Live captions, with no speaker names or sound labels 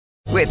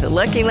With the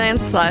Lucky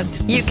Land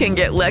Slots, you can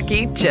get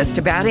lucky just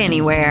about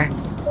anywhere.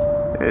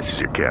 This is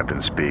your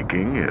captain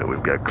speaking.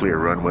 We've got clear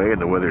runway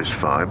and the weather's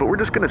fine, but we're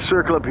just going to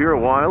circle up here a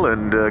while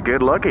and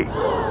get lucky.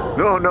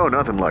 No,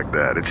 nothing like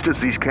that. It's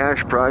just these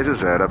cash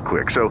prizes add up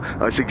quick. So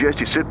I suggest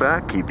you sit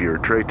back, keep your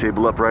tray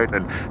table upright,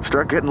 and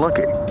start getting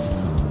lucky.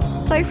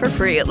 Play for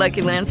free at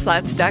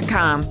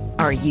LuckyLandSlots.com.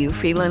 Are you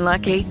feeling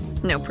lucky?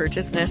 No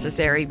purchase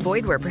necessary.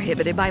 Void where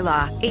prohibited by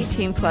law.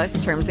 18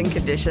 plus terms and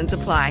conditions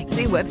apply.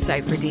 See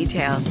website for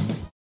details.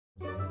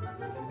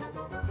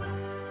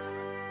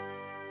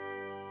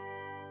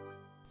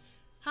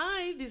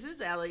 Hi, this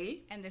is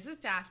Ellie. And this is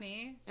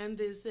Daphne. And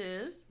this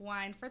is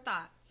Wine for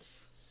Thoughts.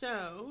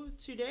 So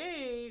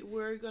today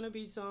we're going to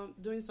be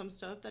doing some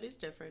stuff that is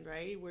different,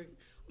 right?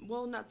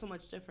 Not so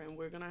much different.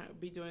 We're going to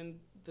be doing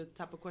the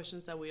type of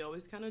questions that we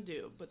always kind of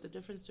do. But the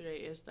difference today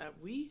is that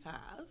we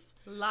have...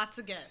 lots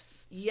of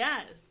guests.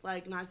 Yes,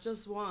 like not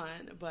just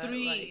one, but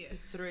three.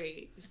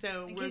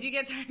 So in case you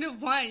get tired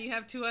of one, you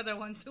have two other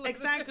ones to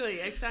listen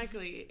to.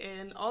 Exactly.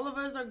 And all of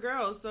us are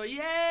girls, so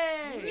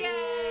yay!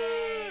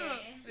 Yay!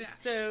 Yeah.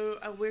 So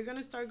we're going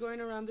to start going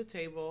around the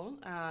table,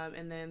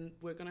 and then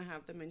we're going to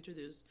have them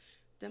introduce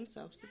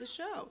themselves to the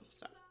show.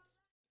 So.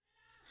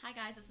 Hi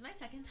guys, this is my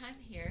second time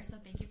here, so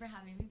thank you for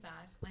having me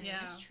back. My name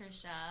is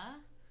Trisha.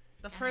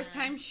 The first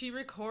time she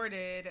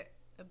recorded,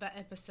 the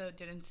episode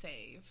didn't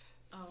save.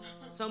 Oh.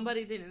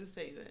 Somebody didn't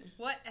save it.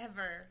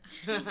 Whatever.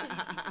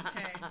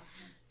 Okay.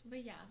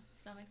 But yeah,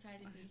 so I'm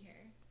excited to be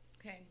here.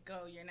 Okay,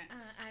 go. You're next.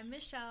 I'm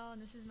Michelle,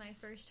 and this is my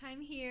first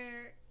time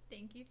here.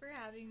 Thank you for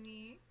having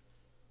me.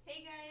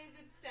 Hey guys,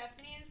 it's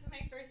Stephanie. This is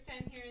my first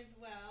time here as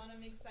well, and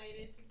I'm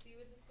excited to see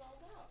what this is all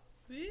about.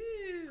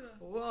 Woo!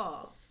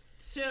 Cool.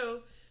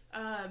 So,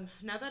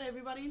 now that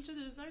everybody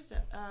introduced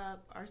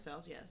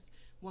ourselves, yes.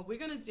 What we're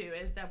going to do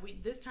is that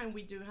this time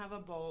we do have a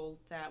bowl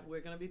that we're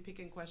going to be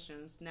picking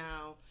questions.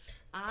 Now,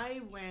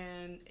 I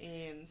went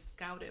and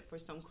scouted for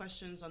some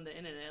questions on the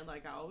internet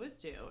like I always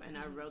do, and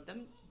I wrote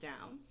them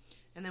down.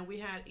 And then we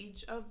had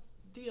each of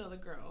the other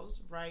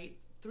girls write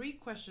 3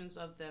 questions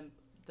of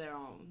their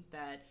own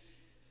that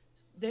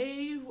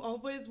they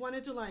always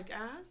wanted to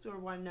ask or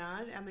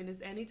whatnot. I mean,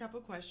 it's any type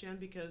of question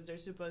because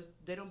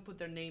they don't put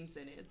their names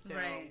in it. So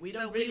right. we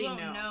don't really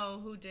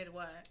know who did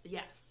what.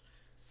 Yes.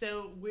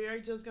 So we're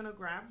just going to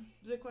grab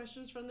the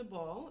questions from the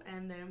bowl,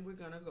 and then we're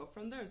going to go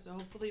from there. So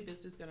hopefully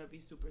this is going to be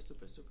super,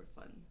 super, super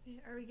fun.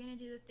 Are we going to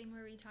do the thing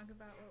where we talk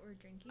about what we're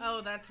drinking?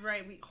 Oh, that's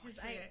right.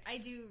 I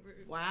do.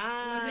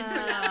 Wow. Wasn't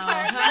for that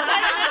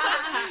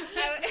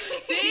part.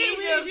 She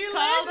just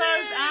called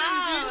us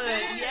out.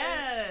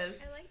 Yes.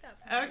 I like that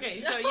part.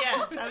 Okay, so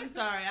yes,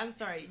 I'm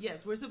sorry.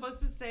 Yes, we're supposed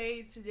to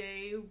say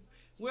today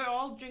we're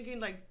all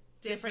drinking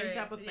different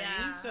type of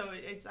things, so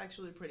it's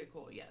actually pretty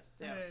cool. Yes.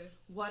 So,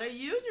 what are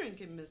you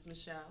drinking, Miss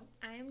Michelle?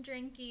 I'm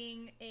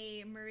drinking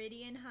a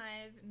Meridian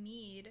Hive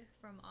mead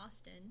from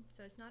Austin.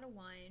 So it's not a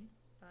wine,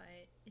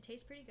 but it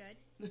tastes pretty good.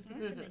 I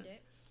recommend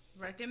it.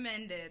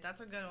 Recommend it.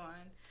 That's a good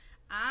one.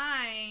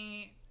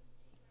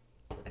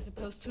 As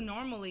opposed to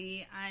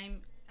normally,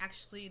 I'm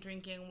actually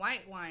drinking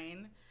white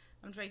wine.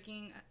 I'm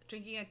drinking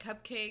a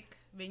Cupcake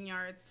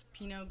Vineyards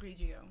Pinot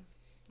Grigio.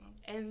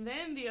 And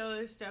then the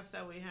other stuff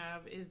that we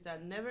have is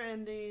that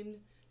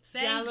never-ending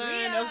sangria.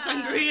 gallon of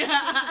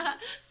sangria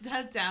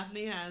that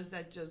Daphne has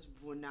that just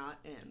will not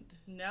end.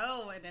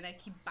 No, and then I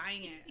keep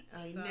buying it.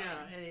 I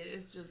know, and it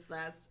just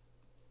lasts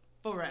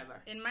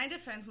forever. In my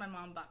defense, my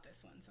mom bought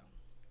this one, so.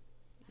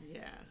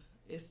 Yeah,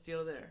 it's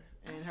still there.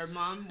 And her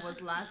mom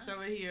was last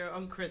over here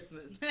on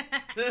Christmas.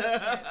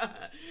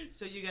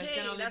 So you guys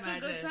can only imagine. That's a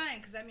good sign,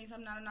 because that means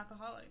I'm not an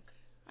alcoholic.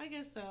 I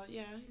guess so,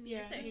 yeah.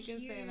 It's a you can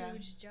say that.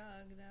 huge jug,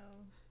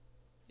 though.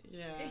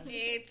 Yeah,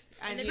 it's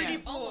pretty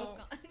full. Almost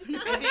gone. I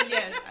think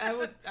yes,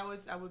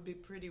 I would be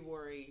pretty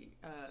worried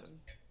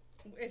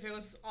if it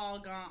was all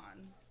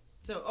gone.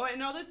 So,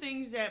 and other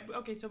things that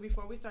so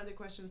before we start the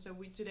question, so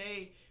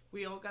today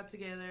we all got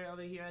together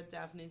over here at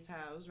Daphne's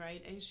house,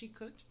 right? And she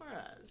cooked for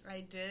us.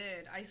 I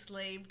did. I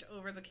slaved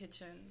over the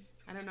kitchen.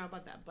 I don't know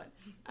about that, but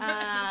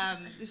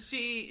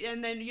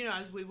and then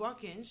as we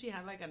walk in, she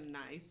had a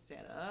nice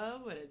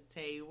setup with a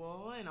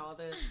table and all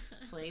the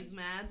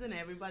placemats, and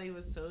everybody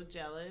was so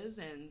jealous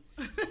and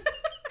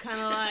kind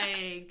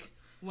of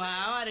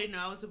wow, I didn't know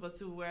I was supposed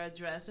to wear a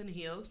dress and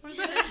heels for this.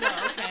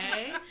 But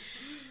okay.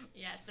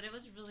 Yes, but it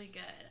was really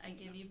good. I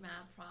give you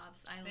mad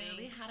props. I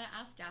literally had to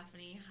ask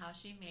Daphne how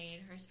she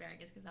made her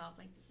asparagus because I was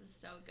like, this is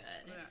so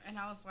good. Yeah, and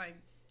I was like,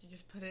 you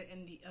just put it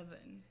in the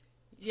oven.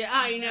 Yeah,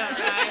 I know,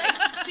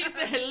 right? She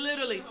said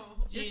literally,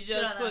 you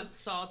just put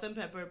salt and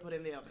pepper and put it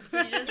in the oven. So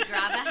you just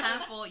grab a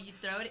handful, you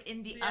throw it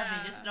in the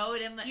oven, just throw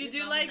it in the... You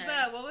do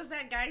what was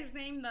that guy's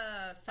name?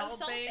 The Salt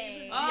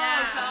Bae? Oh,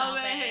 yeah, Salt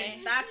Bae.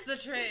 That's the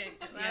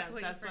trick. That's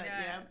what you forgot.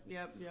 Right.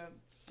 Yep.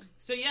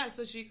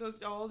 So she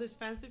cooked all this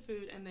fancy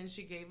food, and then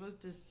she gave us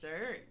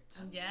dessert.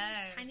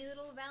 Yes. Tiny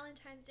little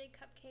Valentine's Day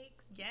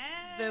cupcakes.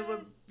 Yes.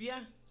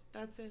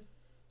 That's it.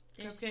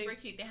 They're super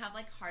cute. They have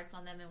hearts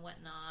on them and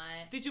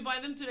whatnot. Did you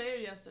buy them today or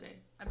yesterday?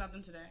 I bought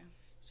them today.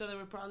 So they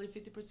were probably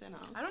 50%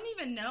 off. I don't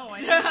even know.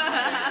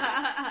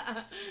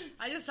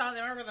 I just saw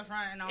they were over the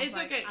front, and I was It's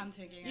like, okay. I'm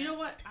taking it. You know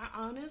what?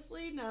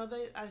 Honestly, now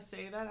that I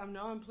say that, I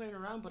know I'm playing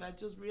around, but I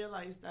just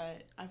realized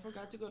that I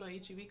forgot to go to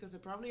HEB because they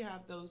probably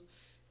have those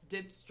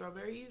dipped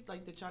strawberries,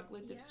 like the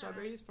chocolate dipped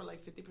strawberries for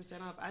like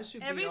 50% off. I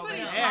should be over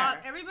there.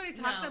 Everybody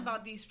talked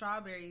about these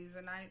strawberries,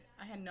 and I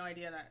had no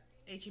idea that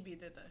HEB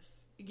did this.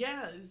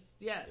 Yes.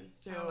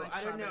 So like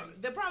I don't know. strawberries.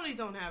 They probably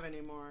don't have any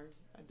more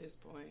at this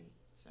point.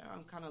 So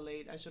I'm kind of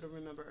late. I should have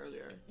remembered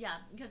earlier. Yeah,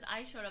 because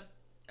I showed up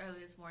early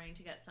this morning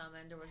to get some,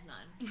 and there was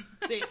none.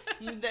 See,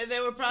 they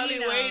were probably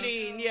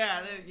waiting.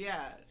 Yeah.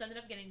 So I ended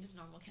up getting just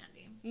normal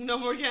candy. No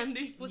more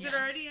candy. Was it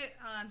already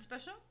on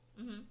special?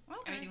 Mm-hmm.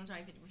 Okay. Everything was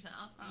already 50%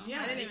 off.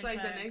 Yeah, I didn't it's even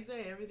like check. the next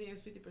day, everything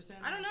is 50%.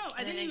 I don't know.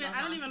 I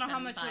don't even know how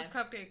much those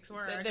cupcakes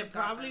were. They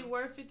probably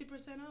were 50%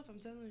 off. I'm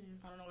telling you.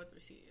 I don't know what the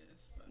receipt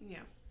is. But Yeah.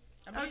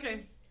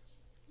 Okay.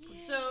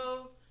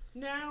 So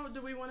now,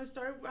 do we want to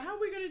start? How are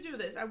we gonna do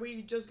this? Are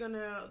we just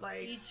gonna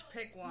like each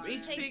pick one?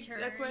 Each Take pick a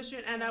turns.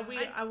 question, and are we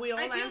all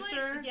I feel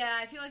answer? Like, yeah,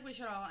 I feel like we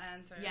should all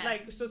answer. Yes.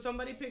 Like, so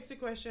somebody picks a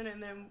question,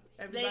 and then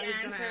everybody's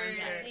gonna answer.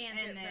 Yes. They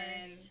answer And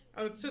then first.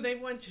 Oh, so they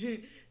want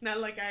to, not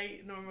like I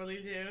normally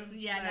do.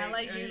 Yeah, not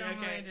like you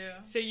normally do.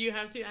 So you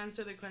have to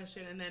answer the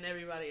question, and then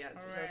everybody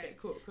answers. All right. Okay,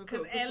 cool.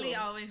 Because Ellie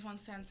always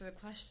wants to answer the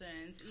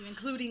questions,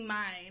 including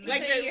mine.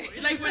 Like,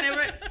 like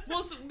whenever,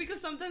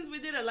 because sometimes we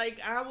did it. Like,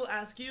 I will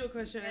ask you a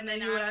question, and then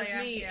you will ask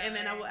me, and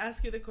then I will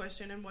ask you the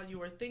question, and what you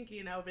were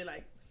thinking, I will be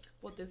like,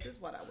 well, this is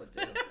what I would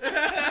do.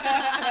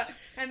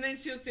 And then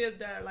she'll sit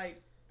there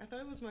like, I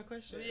thought it was my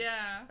question.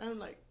 Yeah. And I'm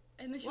like,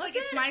 and then she's was like,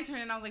 it's my turn,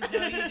 and I was like,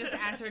 no, you just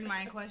answered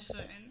my question.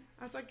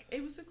 I was like,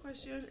 it was a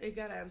question, it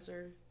got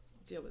answered,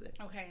 deal with it.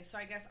 Okay, so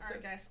I guess our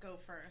guests go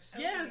first.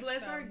 Yes, Okay,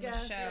 let's so our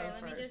guests Michelle. go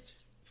Let me first.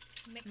 just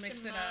mix Mix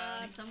them it up.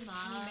 up. Mix them Just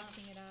up.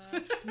 mixing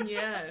it up.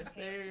 Yes,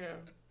 there you go.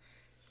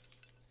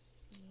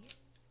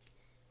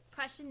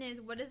 Question is,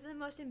 what is the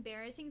most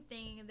embarrassing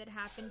thing that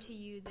happened to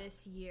you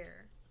this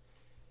year?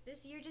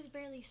 This year just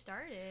barely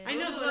started. I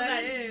know, Ooh, but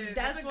that is.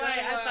 that's That's a why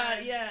good I thought,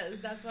 one. yes,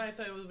 that's why I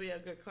thought it would be a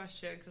good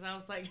question, because I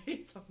was like,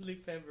 it's only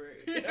February.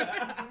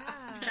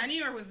 Yeah.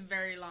 January was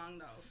very long,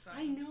 though. So.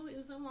 I know, it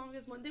was the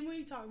longest one. Didn't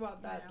we talk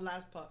about that Yeah.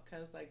 last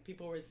podcast? Like,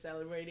 people were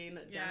celebrating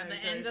Yeah, January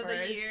the end of the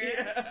 31st. year.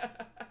 Yeah.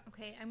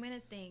 Okay, I'm gonna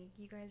think.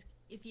 You guys,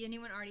 if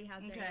anyone already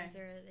has their Okay.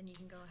 answer, then you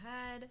can go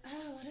ahead.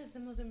 Oh, what is the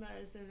most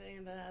embarrassing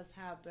thing that has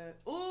happened?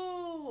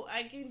 Oh,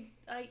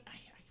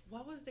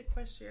 what was the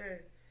question?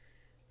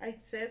 I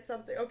said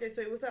something. Okay,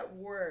 so it was at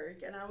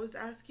work, and I was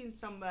asking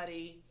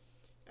somebody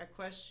a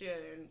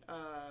question.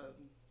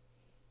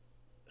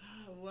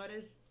 What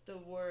is the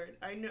word?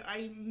 I know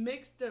I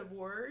mixed the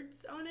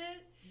words on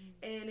it,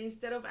 and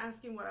instead of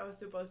asking what I was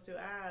supposed to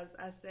ask,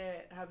 I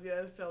said, "Have you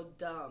ever felt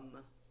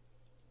dumb?"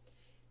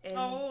 And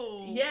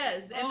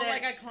yes, and then,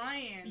 like a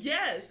client.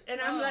 yes,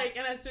 and I'm Oh. like,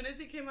 and as soon as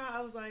it came out,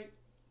 I was like,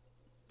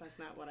 that's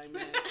not what I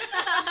meant.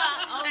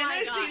 Oh And my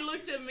then God. she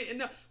looked at me.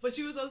 No, but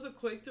she was also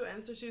quick to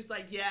answer. She was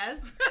like,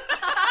 "Yes," and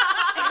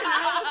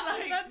I was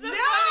like, That's a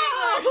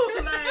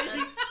 "No, funny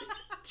like,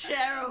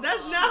 Terrible. that's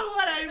not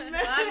what I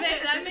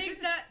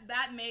meant."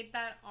 that made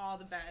that all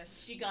the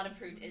best. She got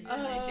approved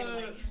instantly. She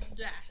was like,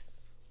 Yes,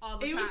 all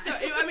the It time. was so.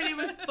 It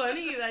was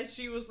funny that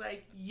she was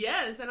like,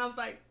 "Yes," and I was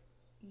like,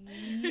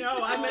 "No,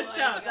 I Oh messed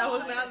my up. That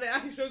was God. not the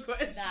actual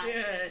question." that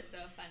shit is so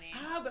funny.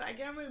 But I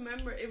can't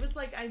remember. It was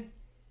like I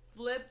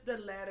flipped the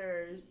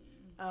letters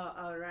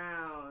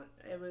around.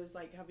 It was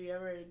like, have you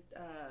ever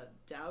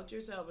doubt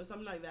yourself or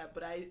something like that?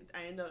 But I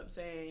ended up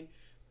saying,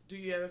 do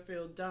you ever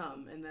feel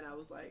dumb? And then I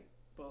was like,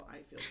 well, I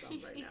feel dumb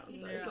right now,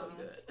 so it's all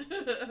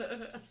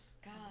good.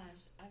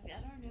 Gosh, I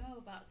don't know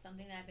about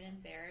something that I've been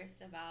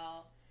embarrassed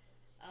about.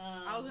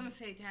 I was gonna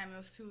say, damn, it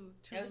was too.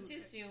 It was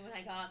too soon when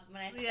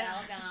I Yeah.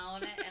 fell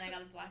down and I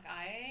got a black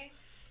eye.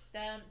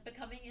 But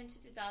coming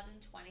into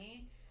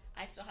 2020,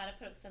 I still had to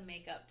put up some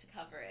makeup to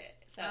cover it,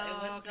 so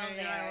it was still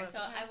there. So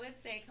I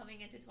would say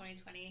coming into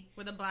 2020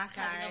 with a black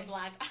having eye a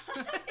black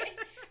eye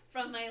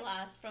from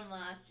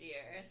last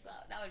year. So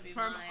that would be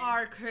from mine.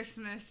 our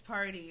Christmas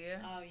party.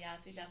 Oh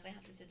yes, we definitely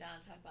have to sit down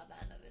and talk about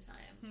that another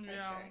time for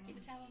Yeah. sure. Keep a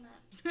tab on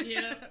that.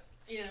 Yeah.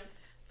 Yeah.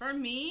 For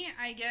me,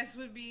 I guess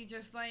would be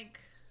just like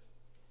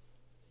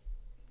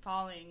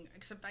falling.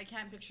 Except I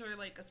can't picture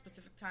like a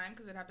specific time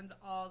because it happens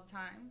all the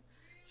time.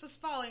 So it's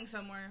falling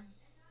somewhere.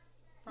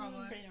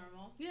 Probably. Pretty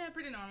normal. Yeah,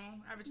 pretty normal.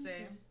 Average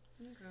day.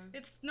 Okay.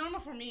 It's normal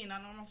for me,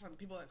 not normal for the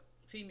people that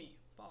see me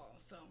fall.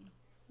 So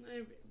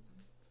It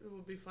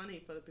would be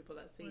funny for the people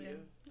that see Yeah. you,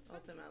 It's fine.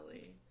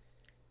 ultimately.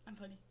 I'm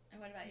funny.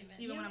 And what about you, Mitch?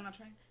 Even when I'm not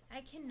trying.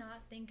 I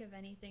cannot think of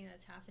anything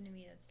that's happened to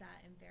me that's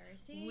that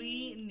embarrassing.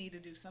 We need to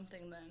do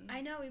something then.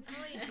 I know, we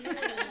probably do.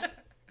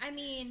 I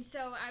mean,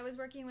 so I was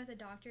working with a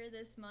doctor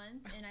this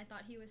month, and I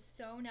thought he was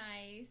so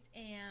nice,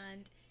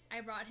 and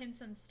I brought him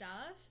some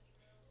stuff,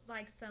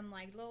 like some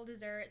like little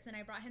desserts, and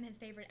I brought him his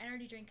favorite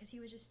energy drink because he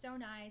was just so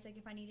nice. Like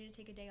if I needed to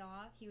take a day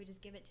off, he would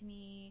just give it to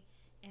me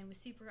and was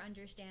super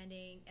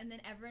understanding. And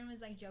then everyone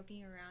was like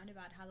joking around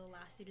about how the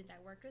last student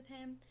that worked with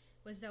him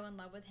was so in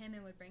love with him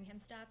and would bring him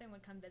stuff and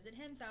would come visit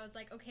him. So I was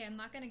like, okay, I'm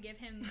not going to give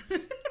him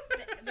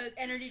the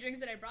energy drinks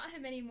that I brought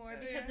him anymore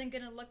because I'm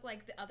going to look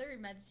like the other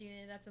med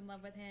student that's in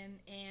love with him.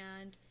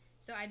 And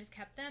so I just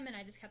kept them, and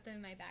I just kept them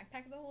in my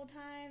backpack the whole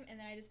time, and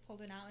then I just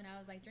pulled it out, and I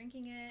was, like,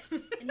 drinking it.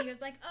 And he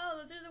was like,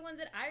 oh, those are the ones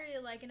that I really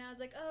like. And I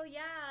was like, oh,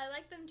 yeah, I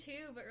like them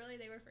too, but really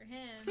they were for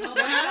him. Oh,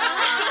 my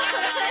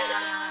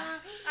God.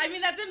 I mean,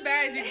 that's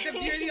embarrassing, except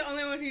you're the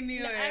only one who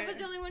knew it. I was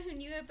the only one who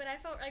knew it, but I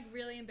felt, like,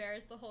 really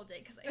embarrassed the whole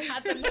day because I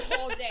had them the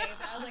whole day.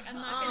 But I was like,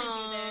 I'm not going to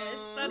do this.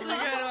 That's a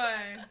good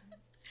one.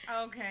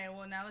 Okay,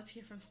 well, now let's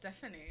hear from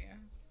Stephanie.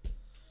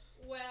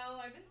 Well,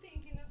 I've been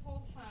thinking this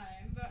whole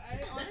time, but I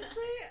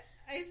honestly...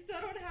 I still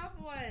don't have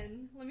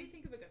one. Let me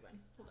think of a good one.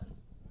 Hold on.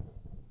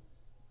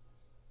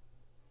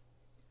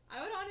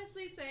 I would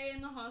honestly say in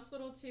the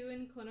hospital too,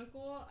 in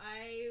clinical,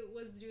 I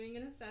was doing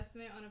an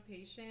assessment on a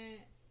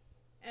patient,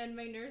 and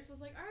my nurse was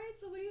like, all right,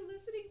 so what are you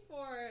listening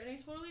for? And I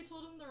totally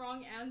told him the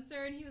wrong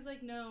answer, and he was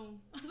like, no.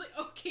 I was like,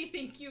 okay,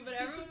 thank you. But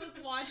everyone was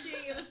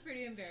watching. It was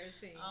pretty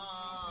embarrassing.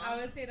 Aww. I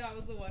would say that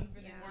was the one for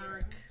this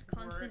year.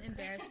 Constant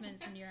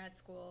embarrassments when you're at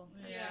school.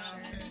 Yeah.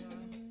 Sure.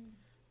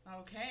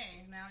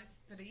 Okay, now it's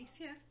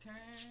Theresia's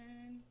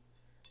turn.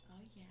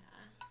 Oh,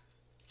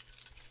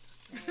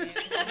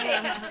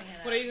 yeah.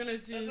 What are you going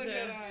to do? That's a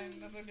good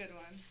one. That's a good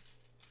one.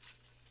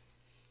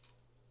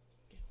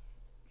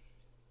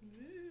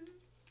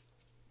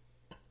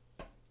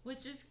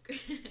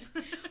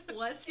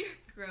 What's your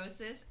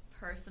grossest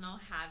personal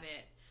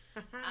habit?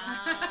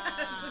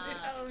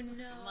 Oh,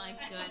 no. My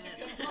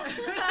goodness.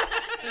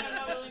 I'm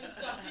not willing to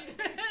stop you.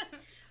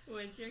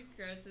 What's your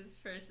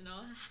grossest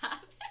personal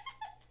habit?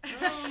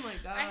 Oh my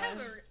god. I have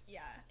a... Yeah.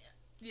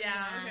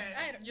 Yeah,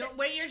 okay.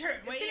 Wait your turn.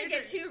 It's going to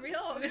get too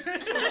real.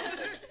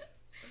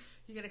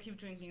 You gotta keep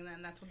drinking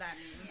then, that's what that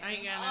means.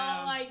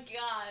 Oh my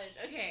gosh.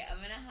 Okay, I'm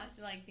gonna have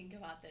to think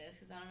about this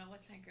because I don't know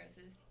what's my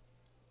grossest.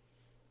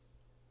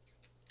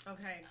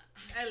 Okay,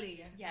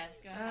 Ellie. Yes,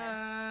 go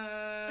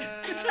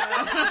ahead.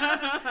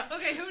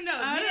 Okay, who knows?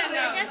 I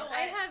guess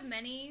I have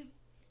many,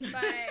 but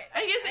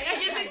I guess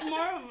it's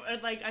more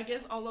of I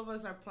guess all of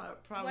us are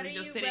probably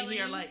just sitting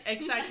here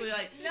exactly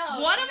no,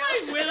 what am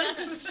I willing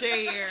to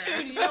share?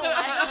 Dude, you know what?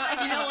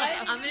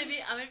 I'm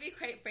gonna be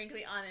quite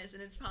frankly honest,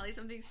 and it's probably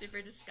something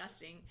super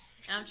disgusting,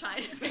 and I'm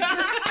trying to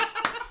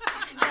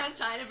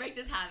break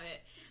this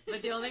habit.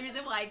 But the only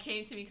reason why it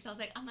came to me because I was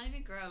like, I'm not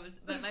even gross.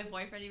 But my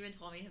boyfriend even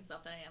told me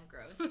himself that I am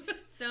gross.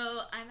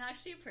 So I'm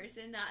actually a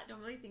person that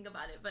don't really think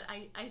about it. But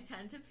I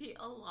tend to pee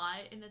a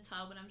lot in the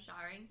tub when I'm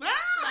showering. I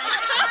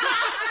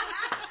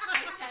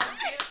tend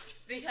to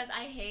because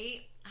I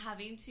hate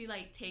having to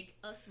take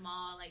a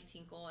small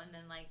tinkle and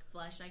then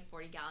flush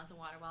 40 gallons of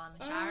water while I'm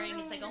showering.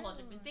 It's a whole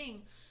different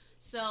thing.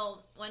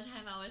 So one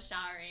time I was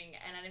showering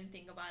and I didn't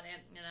think about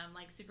it and I'm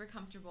super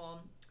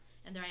comfortable.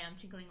 And there I am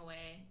tinkling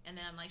away, and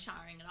then I'm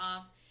showering it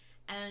off,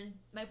 and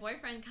my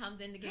boyfriend comes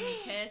in to give me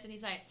a kiss, and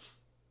he's like,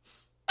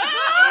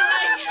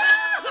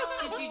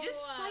 did you just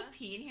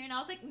pee in here? And I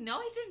was like, no,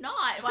 I did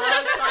not. While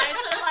I was trying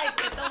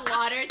to get the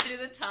water through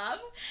the tub,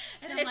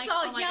 and I'm it's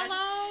all yellow,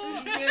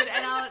 gosh. Dude.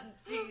 And I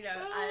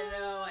don't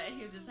know. And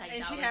he was just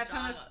and she had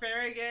some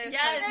asparagus.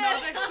 Yes. Oh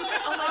my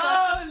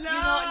gosh.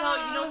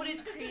 No. You know what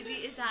is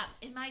crazy is that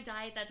in my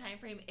diet that time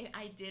frame,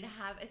 I did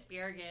have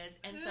asparagus,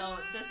 and so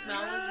the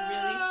smell was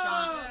really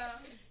strong.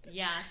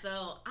 Yeah,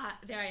 so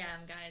there I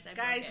am, guys.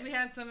 Guys, we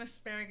had some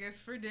asparagus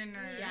for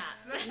dinner.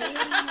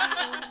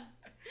 Yeah.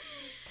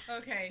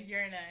 Okay,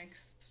 you're next.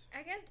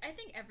 I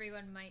think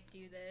everyone might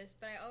do this,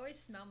 but I always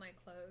smell my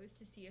clothes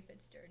to see if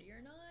it's dirty or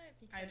not.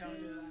 I don't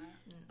do that.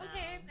 No.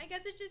 Okay, I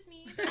guess it's just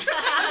me.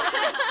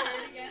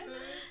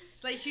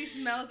 It's she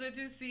smells it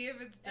to see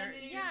if it's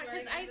dirty. Yeah,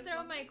 because I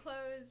throw my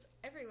clothes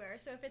everywhere,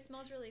 so if it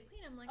smells really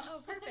clean, I'm like, oh,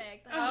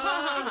 perfect.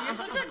 Oh, you're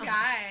such a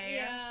guy.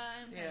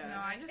 Yeah.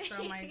 No, I just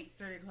throw my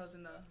dirty clothes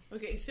in the...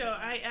 Okay, so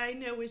I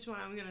know which one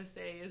I'm going to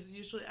say is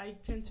usually I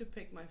tend to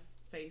pick my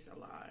face a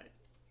lot.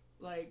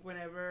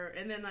 Whenever,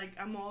 and then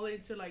I'm all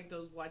into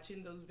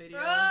watching those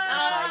videos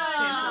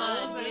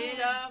of pimples and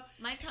stuff.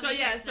 My tummy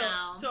hurts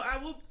now. So I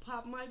will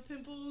pop my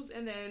pimples,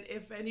 and then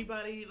if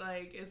anybody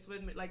is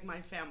with me,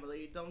 my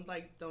family, don't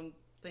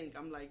think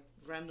I'm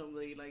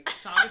randomly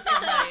talking to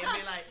somebody and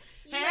be like,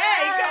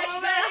 hey, come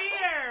over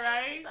here,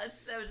 right?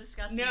 That's so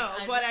disgusting. No,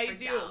 but I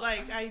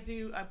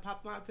do. I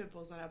pop my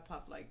pimples and I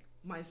pop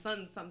my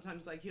son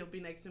sometimes he'll be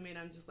next to me and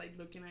I'm just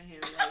looking at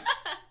him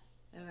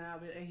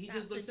And he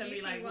just looks at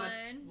me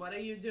what are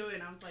you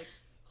doing? I was like,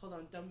 hold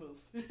on, don't move.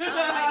 Oh my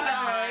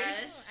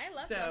gosh. I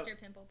love Dr.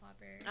 Pimple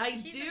Popper.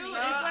 She's do. Amazing.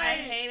 I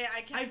hate it.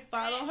 I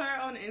follow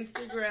her on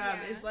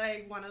Instagram. It's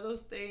one of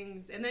those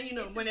things. And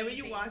then, whenever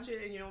you watch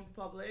it and you're in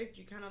public,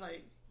 you kind of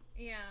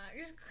yeah,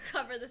 you just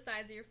cover the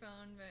sides of your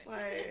phone.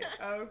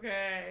 But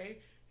okay.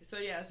 So,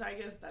 yeah, so I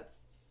guess that's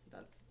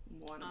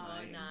one of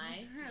mine. Oh,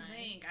 nice.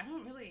 I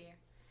don't really...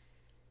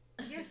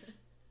 Yes.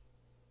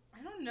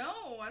 I don't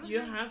know. You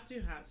have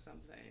to have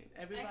something.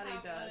 Everybody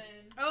does.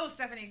 One. Oh,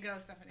 Stephanie, go,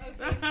 Stephanie.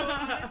 Okay, so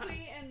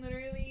honestly and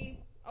literally,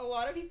 a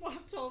lot of people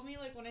have told me,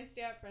 like, when I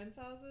stay at friends'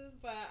 houses,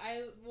 but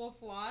I will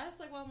floss,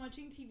 like, while I'm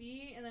watching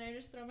TV, and then I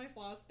just throw my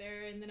floss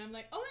there, and then I'm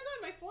like, oh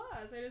my god, my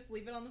floss! I just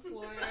leave it on the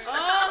floor.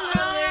 Oh,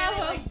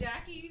 no! Like,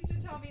 Jackie used to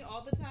tell me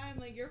all the time,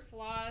 like, your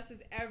floss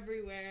is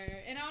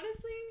everywhere. And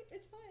honestly,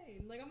 it's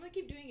fine. Like, I'm gonna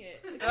keep doing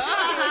it.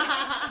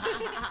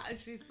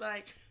 She's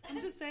like,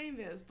 I'm just saying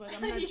this, but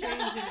I'm not changing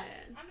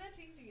it. I'm not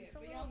changing it. It's a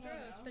but little y'all know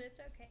gross, now. but it's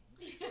okay.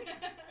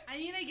 I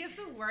mean, I guess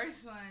the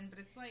worst one, but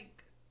it's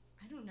like,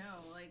 I don't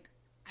know, like,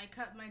 I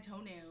cut my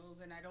toenails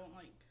and I don't,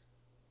 like,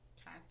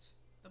 catch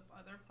the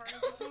other part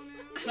of the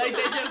toenail. Like,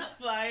 they just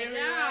fly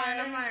everywhere. Yeah,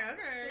 and I'm like,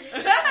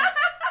 okay.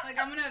 Like,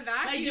 I'm gonna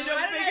vacuum. Like, you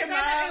don't I pick know, them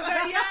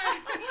up.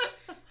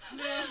 yeah.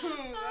 No, that's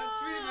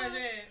pretty much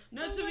it.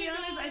 No, Oh to be my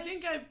honest, gosh. I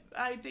think I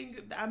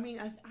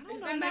don't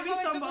Is know. that not Maybe how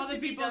it's some supposed other to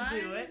be people done?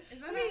 do it. Is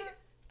that I mean, not-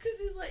 because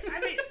it's like, I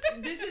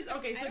mean, this is,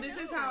 okay, so I don't this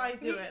is know. how I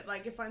do it.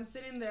 Like, if I'm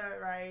sitting there,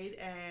 right,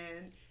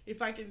 and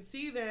if I can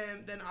see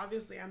them, then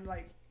obviously I'm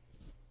like,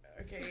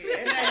 okay.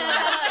 And then,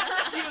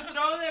 like, you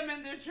throw them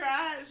in the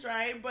trash,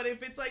 right? But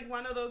if it's like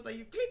one of those that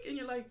you click and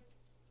you're like,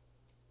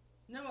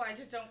 No, I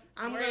just don't.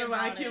 I'm worry going to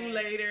about vacuum it.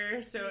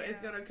 later, so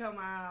it's Yeah. going to come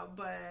out,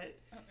 but...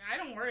 I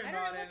don't worry I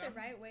don't about know it. what the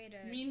right way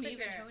to Me clip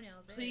neither. your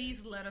toenails is.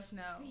 Please let us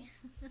know.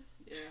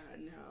 Yeah,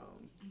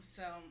 no.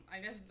 So I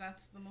guess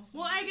that's the most.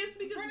 Well, I guess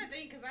because important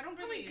thing because I don't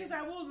really. because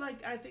I will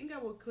I think I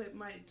will clip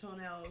my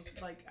toenails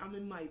like I'm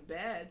in my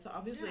bed, so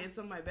obviously Yeah. it's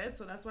on my bed,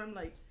 so that's why I'm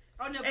like,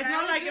 Oh no! it's but I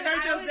not always like do they're it-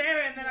 I just always-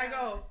 there and then I yeah.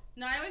 go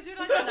No, I always do it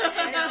like on the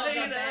edge of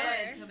You the know?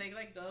 bed, so they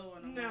like go.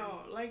 And I'm no,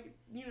 like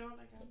you know,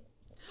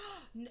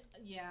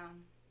 yeah,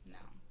 no.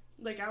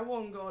 like I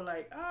won't go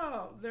like,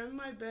 oh, they're in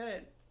my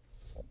bed,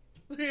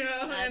 you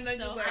know, That's and then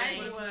so just like I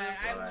funny. put would.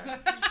 it on the floor.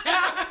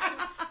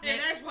 If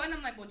there's one,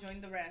 I'm like, we'll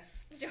join the rest.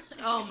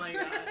 Oh my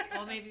god.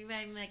 Well, maybe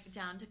I'm like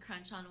down to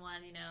crunch on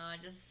one, you know,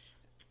 just.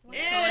 Ew.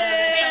 Okay,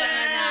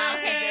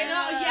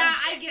 No, yeah,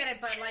 I get it,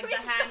 but like We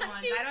the hand went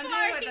ones. too I don't do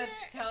far it with here.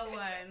 the toe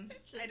ones.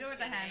 I do it with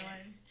the hand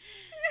ones.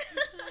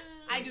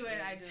 I do it.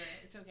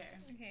 It's okay.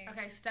 Okay.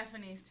 Okay,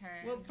 Stephanie's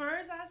turn. Well,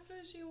 first ask her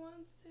if she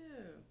wants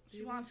to.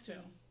 she wants to.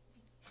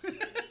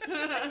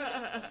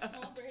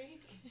 Small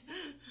break.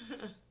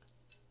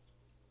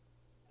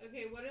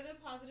 Okay, what are the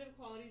positive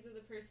qualities of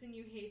the person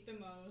you hate the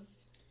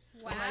most?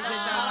 Wow.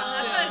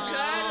 That's a good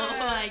Oh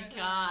one. my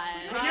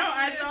god. You know,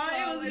 I thought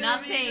it was gonna be a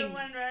Nothing. good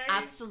one, right?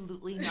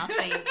 Absolutely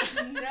nothing.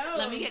 No.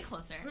 Let me get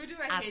closer. Who do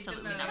I hate the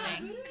Absolutely most? Who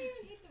nothing. do you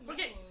even hate the most?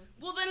 Okay.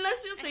 Well, then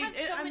let's just I say, have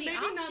so many maybe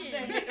not options.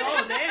 the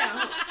oh damn!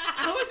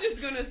 I was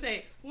just gonna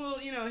say, well,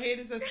 you know, hate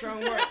is a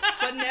strong word,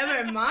 but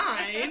never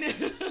mind.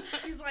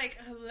 She's like,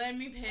 let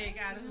me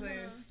pick out of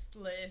this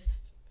list.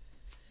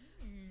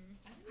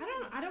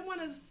 I don't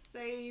want to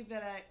say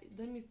that I.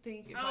 Let me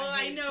think. If Oh, I I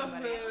hate know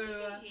somebody. who.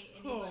 hate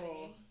Oh.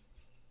 anybody.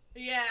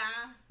 Yeah.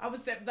 I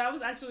was that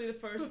was actually the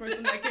first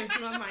person that came to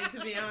my mind,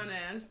 to be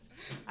honest.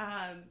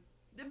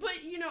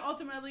 But you know,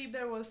 ultimately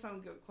there was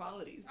some good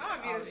qualities. There,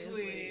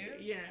 Obviously.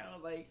 you know,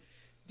 like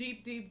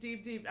deep.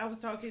 I was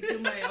talking to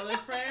my other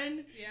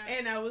friend, Yeah.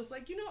 and I was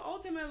like, you know,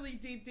 ultimately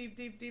deep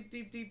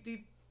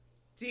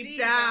Deep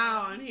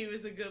down, he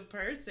was a good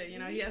person. You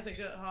know, he has a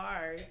good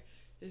heart.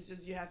 It's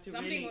just you have to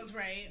Something really was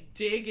right.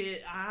 dig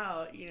it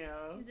out. You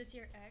know, Is this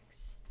your ex?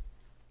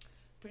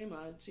 pretty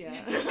much,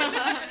 yeah. So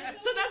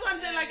that's why I'm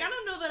saying, like, I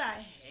don't know that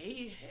I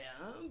hate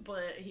him,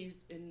 but he's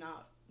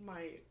not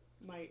my.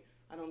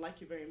 I don't like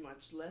you very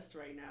much less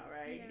right now,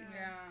 right?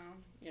 Yeah.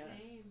 Yeah.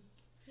 Same.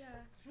 Yeah.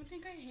 I don't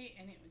think I hate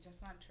any.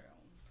 That's not true.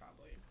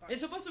 Probably. But-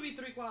 It's supposed to be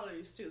 3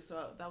 qualities too,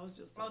 so that was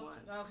just the Oh, one.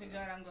 okay, good.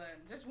 I'm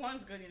good. Just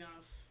one's good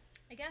enough.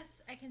 I guess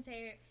I can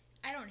say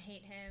I don't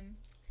hate him,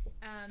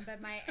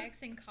 but my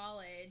ex in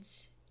college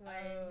was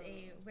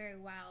a very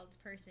wild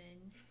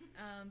person.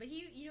 But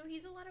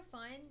he's a lot of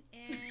fun,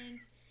 and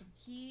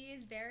he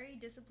is very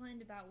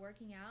disciplined about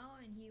working out,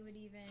 and he would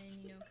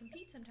even,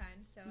 compete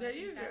sometimes. So There I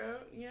think you that's go.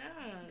 Yeah.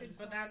 good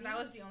But quality. that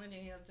was the only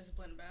thing he was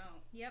disciplined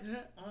about. Yep,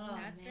 Oh,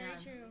 that's man.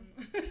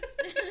 very true.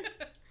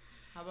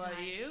 How about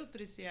Nice. you,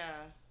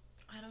 Tricia?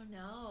 I don't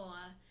know.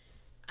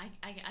 I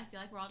feel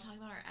like we're all talking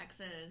about our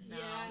exes now.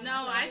 Yeah.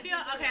 No, I This feel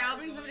is okay. where I'll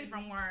we're bring somebody going.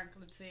 from work.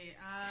 Let's see.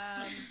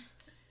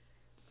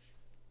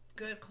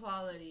 Good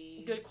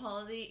quality. Good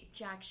quality,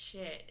 jack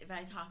shit. If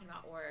I'm talking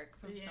about work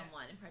from Yeah.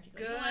 someone in particular.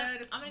 Good You know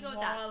what? I'm gonna go with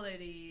that.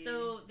 quality.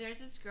 So there's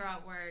this girl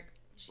at work.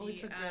 She, Oh,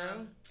 it's a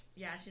girl?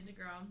 Yeah, she's a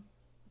girl.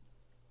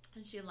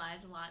 And she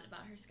lies a lot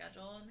about her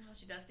schedule and how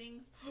she does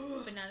things.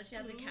 But now that she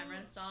has a camera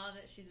installed,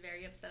 she's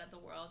very upset at the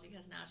world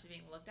because now she's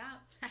being looked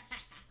at.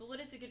 But what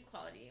is a good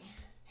quality?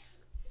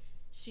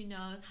 She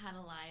knows how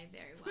to lie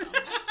very well.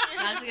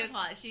 That's a good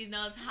quality. She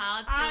knows how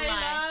to lie.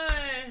 I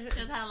love it. She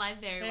knows how to lie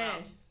very well.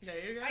 Hey,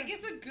 there you go. I guess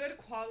a good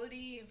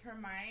quality of her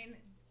mind,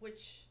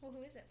 which Well,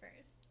 who is it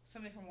first?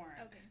 somebody from work.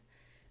 Okay.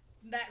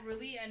 That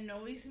really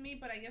annoys me,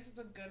 but I guess it's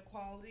a good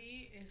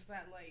quality, is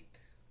that, like,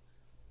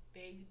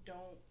 they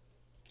don't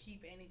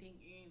keep anything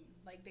in.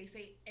 Like, they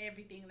say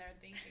everything they're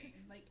thinking.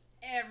 Like,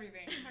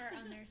 everything. Heart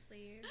on their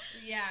sleeve.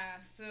 Yeah,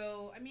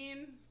 so, I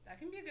mean, that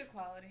can be a good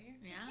quality.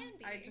 Yeah. Can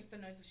be. It just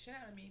annoys the shit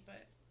out of me,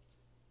 but...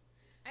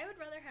 I would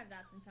rather have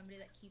that than somebody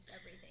that keeps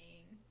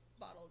everything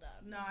bottled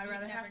up. No, I'd You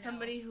rather never have know.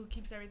 somebody who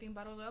keeps everything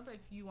bottled up.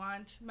 If you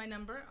want my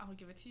number, I'll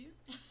give it to you.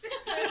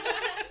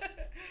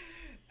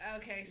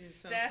 Okay, You're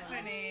so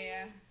Stephanie.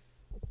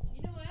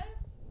 You know what?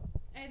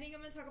 I think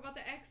I'm gonna talk about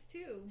the ex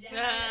too. Yeah.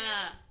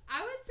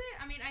 I would say,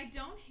 I mean, I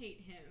don't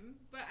hate him,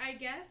 but I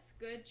guess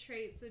good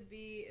traits would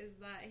be is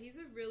that he's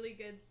a really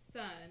good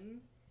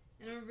son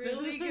and a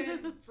really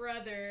good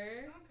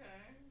brother.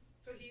 Okay.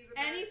 So he's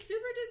And he's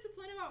super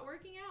disciplined about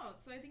working out,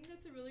 so I think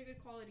that's a really good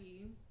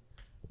quality.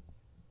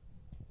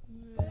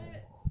 But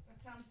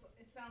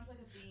It sounds like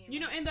a theme. You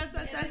know, and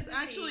that's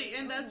actually,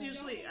 and that's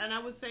usually, and I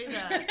would say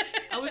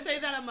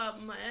that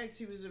about my ex.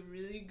 He was a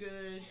really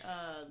good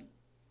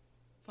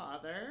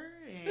father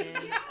and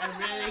a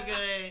really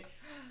good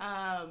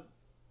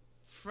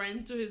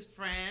friend to his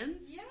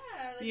friends. yeah,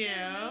 like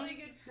Yeah. a really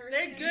good person.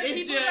 They're good It's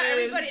people to just-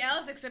 everybody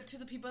else except to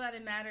the people that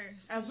it matters.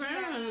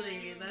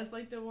 Apparently, Yeah. that's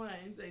like the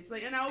ones. It's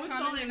like, and I always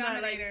Common told him that,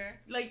 denominator.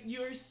 like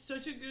you're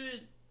such a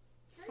good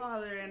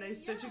father and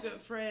he's such a good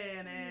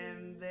friend,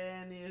 and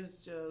then it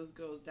just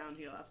goes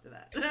downhill after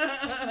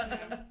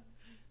that.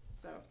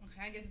 So,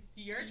 Okay, I guess it's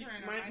your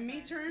turn. Or my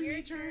me turn. Your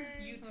Me turn.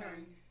 turn. You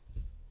turn.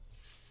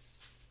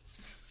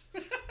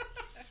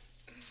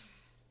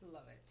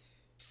 Love it.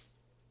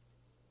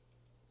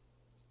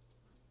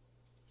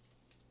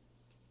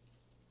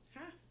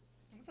 Huh?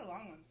 That's a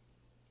long one.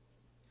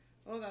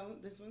 Oh,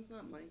 this one's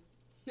not mine.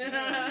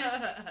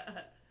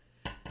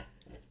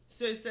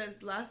 So it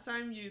says, last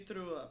time you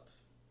threw up.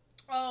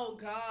 Oh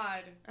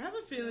God. I have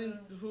a feeling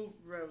who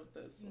wrote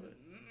this one.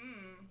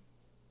 Mm-mm.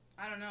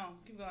 I don't know.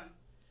 Keep going.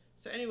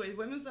 So anyway,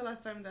 when was the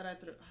last time that I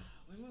threw up?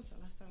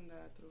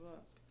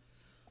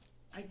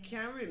 I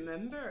can't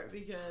remember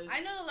because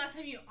I know the last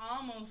time you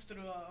almost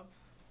threw up.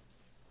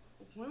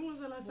 when was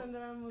the last time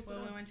that I almost threw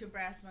When we up? went to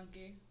Brass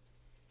Monkey.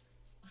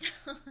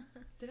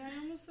 Did I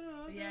almost throw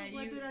up? Yeah,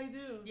 What you- did I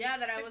do? Yeah,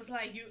 that I was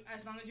like, you.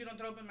 As long as you don't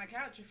throw up in my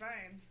couch, you're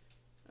fine.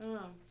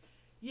 Oh.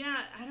 Yeah,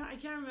 I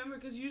can't remember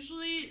because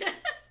usually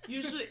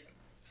see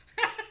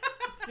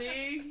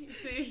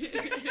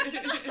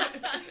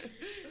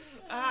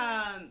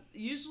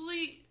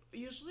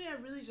usually I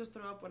really just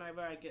throw up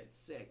whenever I get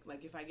sick.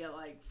 Like if I get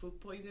like food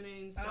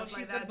poisoning, stuff Oh, she's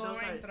like the that.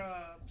 boring throw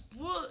ups.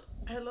 Well,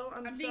 hello,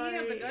 I'm I'm sorry. thinking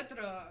of the good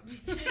throw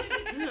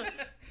ups.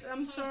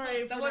 I'm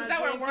sorry The for ones not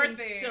that were drinking worth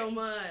it. so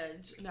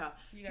much. No,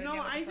 You gotta no,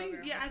 get with the I think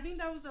program. I think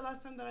that was the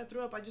last time that I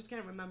threw up. I just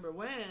can't remember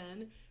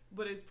when,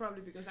 but it's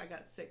probably because I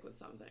got sick with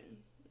something.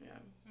 Yeah.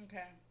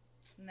 Okay.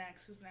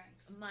 Next, who's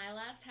next? My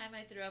last time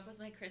I threw up was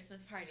my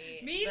Christmas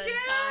party. Me The too!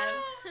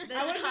 time-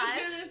 I was the just time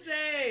gonna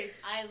say.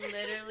 I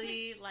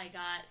literally like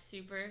got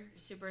super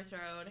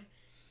throwed,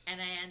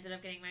 and I ended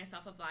up getting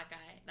myself a black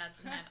eye. That's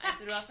the time I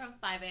threw up from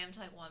 5 a.m. to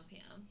like 1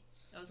 p.m.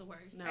 That was the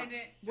worst. No. I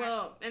didn't.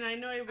 Well, and I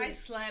know it was, I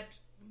slept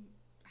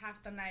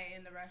half the night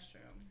in the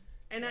restroom.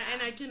 and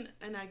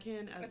I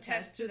can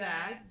attest to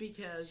that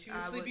because She was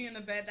I sleeping in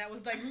the bed that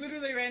was like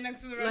literally right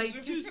next to the restroom.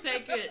 like 2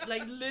 seconds,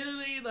 like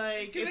literally,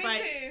 like 2 if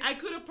inches. I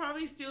could have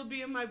probably still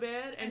be in my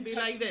bed and be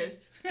touch like me. this,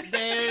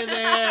 there,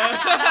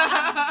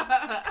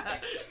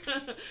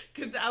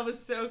 because I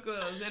was so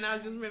close, and I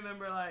just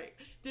remember like,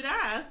 did I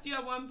ask you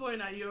at one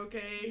point, are you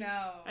okay?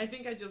 No. I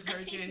think I just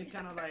heard you and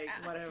kind of like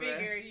whatever.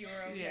 Figured you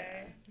were okay.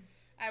 Yeah.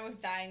 I was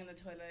dying in the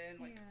toilet and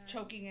like Yeah.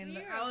 choking in Well,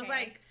 the. you're I was okay.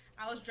 like,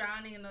 I was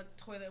drowning in the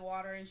toilet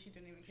water and she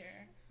didn't even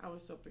care. I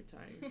was super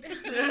tired.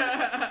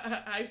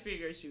 I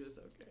figured she was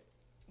okay.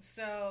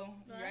 So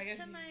The I last guess.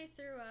 time I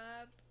threw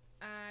up,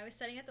 I was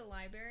studying at the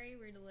library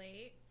really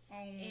late,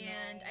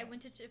 and I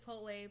went to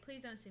Chipotle.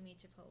 Please don't sue me,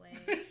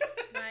 Chipotle.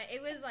 But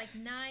it was like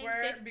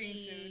We're being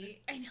sued. 9:50.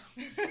 I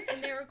know,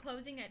 and they were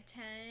closing at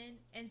 10,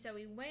 and so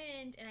we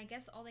went, and I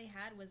guess all they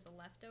had was the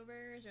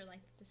leftovers or like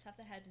the stuff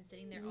that had been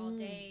sitting there all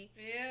day.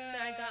 Yeah. So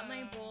I got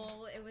my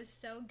bowl. It was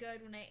so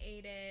good when I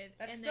ate it.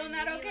 That's and still then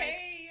not maybe,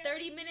 okay. Like,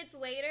 30 minutes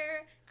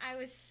later, I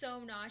was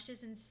so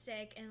nauseous and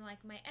sick, and like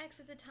my ex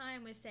at the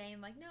time was saying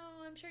like,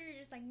 no, I'm sure you're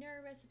just like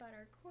nervous about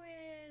our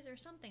quiz or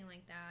something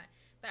like that.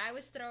 But I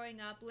was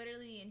throwing up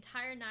literally the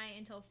entire night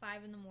until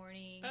 5 in the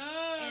morning,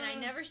 and I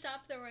never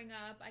stopped throwing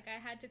up. Like I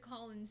had to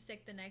call in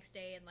sick the next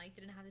day and like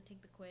didn't have to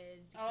take the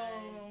quiz because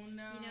Oh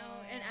no. you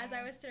know. And as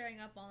I was throwing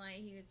up all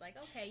night, he was like,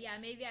 "Okay,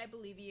 yeah, maybe I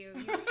believe you."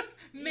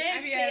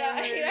 Maybe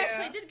you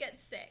actually did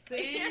get sick.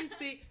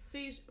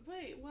 See,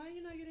 wait, why are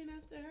you not getting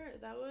after her?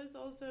 That was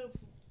also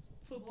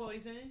food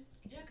poisoning.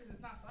 Yeah, because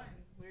it's not fun.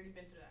 We already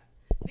been through that.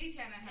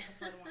 Alicia and I had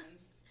the fun ones.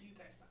 You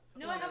guys suck.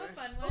 No, I have a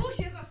fun one. Oh,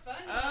 she has a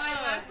fun one. My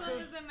last one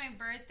was on my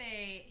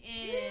birthday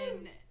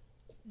in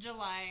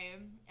July.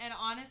 And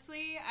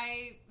honestly,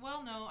 I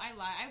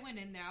lie. I went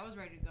in there. I was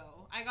ready to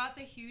go. I got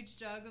the huge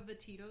jug of the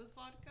Tito's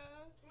vodka.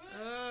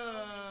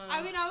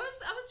 I mean, I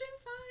was doing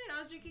fine. I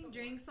was drinking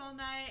drinks all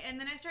night. And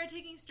then I started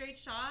taking straight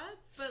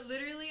shots. But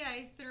literally,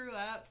 I threw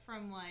up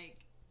from like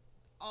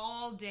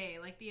all day.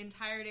 Like the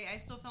entire day. I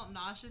still felt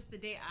nauseous the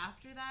day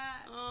after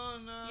that. Oh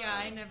no. Yeah,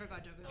 I never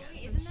got drunk again.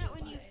 Wait, since isn't that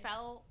when you July.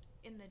 fell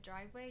in the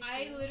driveway?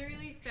 I too?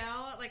 literally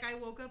fell, like I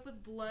woke up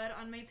with blood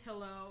on my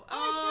pillow. Oh,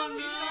 I still have no.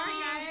 a scar,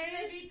 You're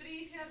gonna guys. be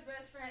Tricia's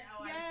best friend.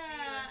 Oh, I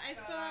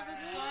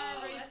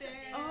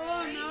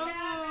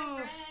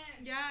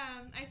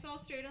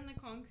on the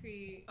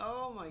concrete.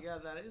 Oh my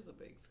god, that is a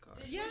big scar.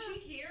 Was she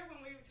here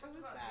when we talked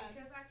was about bad.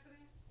 Tricia's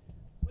accident?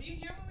 Were you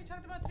here when we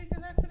talked about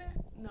Tricia's accident?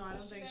 No, I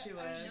don't think she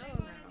was.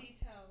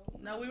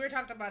 No, we were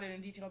talking about it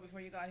in detail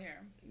before you got here.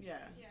 Yeah.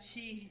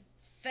 She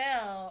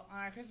fell on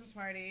our Christmas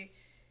party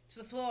to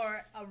the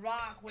floor. A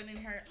rock went in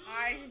her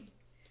eye,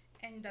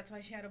 and that's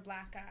why she had a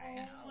black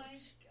eye. Oh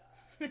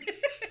my god.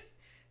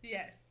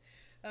 Yes.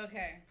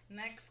 Okay.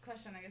 Next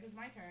question. I guess it's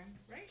my turn,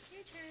 right?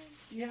 Your turn.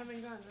 You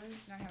haven't gone, right?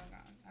 No, I haven't gone.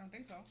 I don't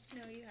think so.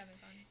 No, you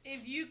haven't gone.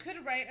 If you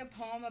could write a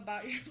poem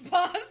about your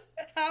boss,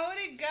 how would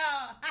it go?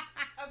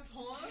 A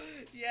poem?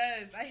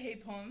 Yes, I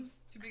hate poems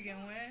to begin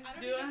with. I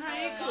don't Do a even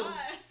haiku. know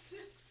us.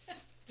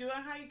 Do a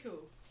haiku.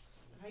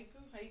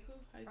 Haiku.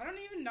 I don't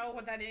even know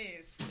what that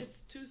is. It's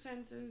 2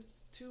 sentences,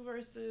 2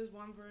 verses,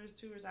 1 verse,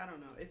 2 verses. I don't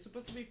know. It's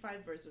supposed to be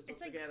 5 verses It's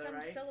like altogether, some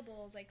right?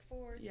 syllables, like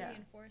 4, 3, Yeah.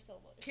 and 4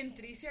 syllables. Can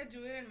Tricia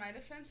do it in my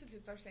defense since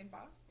it's our same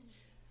boss?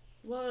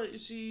 Well,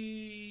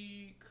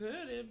 she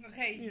could. If,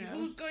 Okay, you know.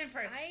 who's going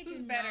first? I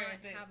Who's do better not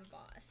at this? have a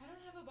boss. I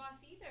don't have a boss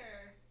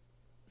either.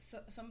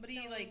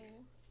 Somebody So- like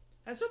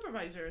A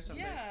supervisor or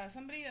something. yeah,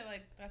 somebody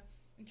like that's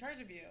in charge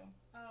of you.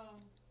 Oh.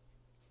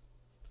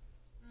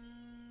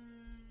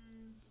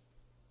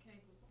 Can I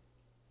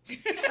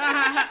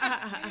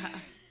Google?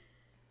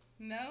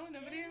 No,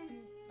 nobody.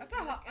 That's a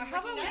how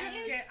about we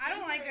just get? I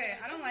don't like it.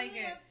 I don't like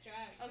it.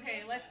 Abstract.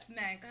 Okay, let's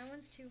next. That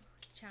one's too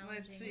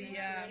challenging. Let's see. I'm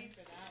not ready for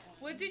that one.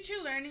 What did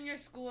you learn in your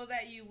school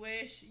that you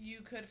wish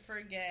you could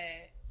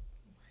forget?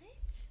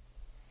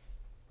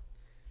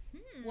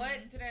 What?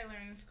 What did I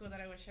learn in school that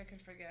I wish I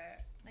could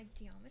forget? Like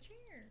geometry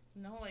or?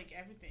 No, like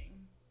everything.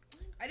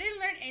 I didn't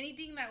learn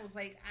anything that was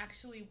like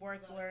actually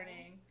worth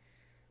learning.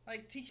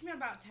 Like teach me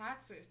about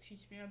taxes.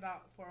 Teach me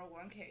about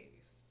 401ks.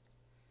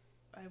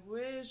 I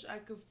wish I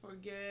could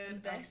forget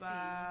Investing.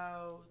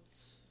 about.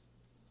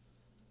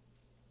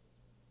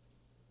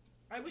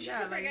 I wish yeah,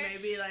 I could like forget.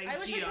 maybe like I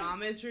wish I could-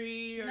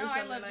 geometry or No,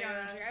 something I love like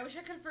geometry. that. I wish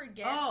I could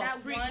forget Oh, that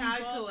one book.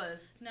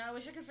 pre-calculus. No, I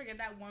wish I could forget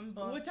that one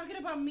book. We're talking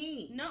about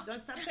me. No.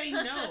 Don't stop saying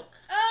no.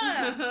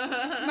 Ugh.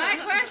 My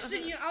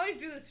question, you always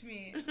do this to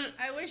me.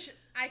 I wish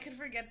I could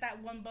forget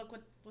that one book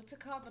with, what's it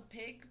called? The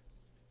pigs?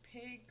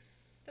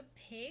 The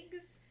pigs?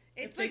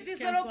 It's The like pigs these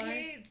can little fly?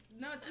 kids.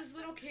 No, it's these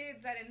little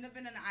kids that end up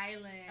in an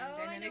island Oh,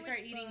 and I then they know start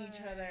which eating each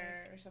book.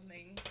 other or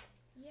something.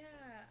 Yeah,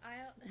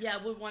 I'll. Yeah,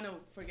 we want to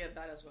forget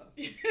that as well.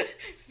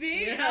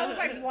 See? Yeah. I was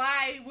like,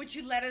 why would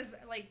you let us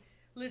like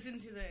listen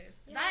to this?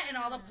 That and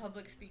all the Yeah.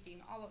 public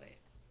speaking, all of it.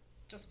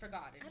 Just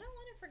forgotten. I don't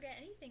want to forget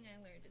anything I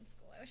learned in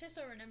school. I wish I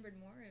still remembered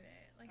more of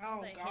it. Like, Oh,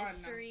 like God, no.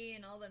 history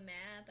and all the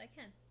math. I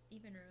can't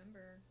even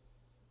remember.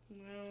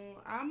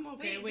 No, I'm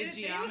okay Wait, with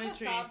did it geometry. say it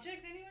was a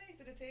subject anyways?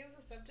 Did it say it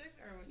was a subject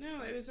or was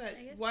No, it was like,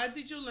 I guess- what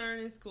did you learn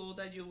in school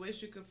that you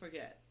wish you could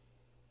forget?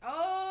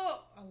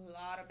 Oh, a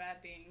lot of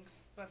bad things,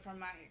 but from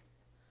my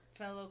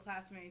fellow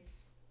classmates,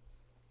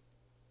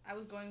 I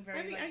was going very.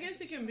 I mean, like, I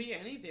guess it can be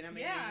anything. I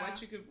mean, Yeah.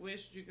 what you could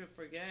wish you could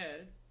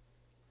forget.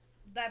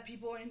 that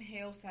people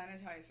inhale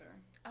sanitizer.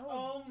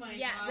 Oh my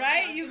Yes. god.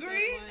 Right? that's You a good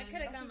agree? one. I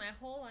could have gone my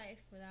whole life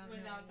without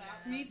Without knowing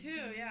that. that. Me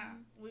too. Yeah,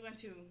 we went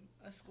to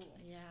a school.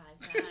 Yeah,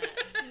 I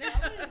bet.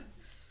 That was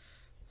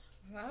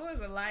That was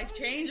a life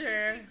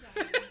changer.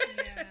 Yeah.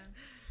 Yeah.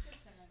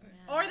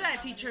 Or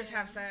that teachers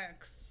have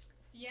sex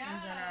Yeah.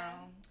 in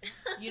general.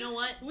 You know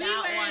what? We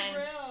That went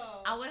one.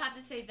 Real. I would have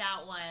to say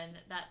that one.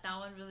 That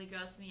one really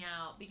grossed me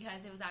out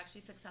because it was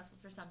actually successful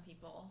for some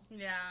people.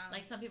 Yeah.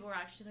 Like some people were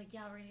actually like,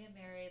 "Yeah, we're gonna get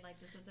married. Like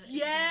this isn't."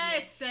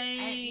 Yes, same.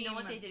 And you know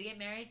what? They did get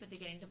married, but they're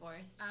getting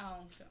divorced.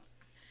 Oh, so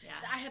Yeah.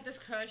 I had this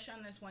crush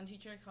on this one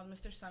teacher called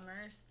Mr.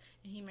 Summers,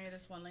 and he married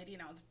this one lady,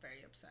 and I was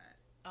very upset.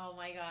 Oh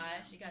my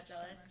gosh, you got Mr.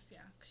 jealous. Summers, yeah,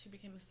 'cause she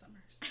became Miss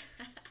Summers.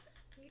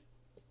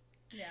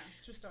 Yeah,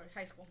 true story.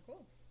 High school.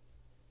 Cool.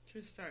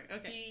 True story.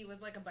 Okay. He was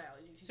like a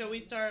biology teacher. So we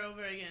start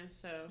over again.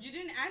 So You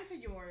didn't answer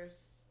yours.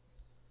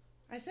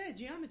 I said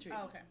geometry.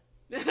 Oh, okay.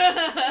 Did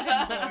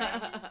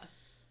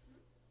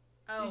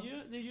Oh,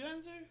 you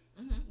answer?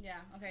 Mm-hmm. yeah.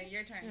 Okay,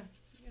 your turn.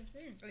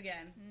 Yeah.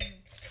 Again.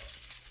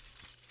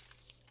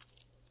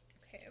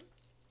 Okay.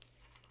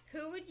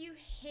 Who would you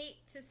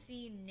hate to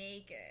see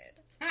naked?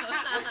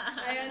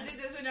 I answered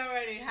this one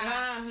already.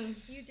 Ah,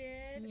 You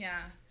did?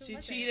 Yeah. Who she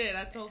was it? cheated.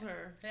 I told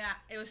her. Yeah,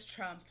 it was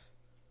Trump.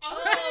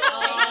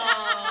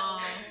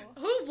 Oh.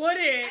 Who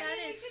wouldn't? That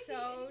is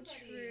so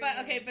true. But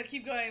okay, but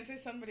keep going. Say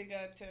somebody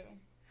good too.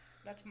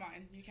 That's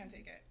mine. You can't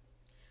take it.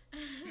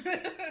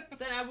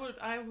 Then I would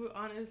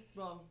honest.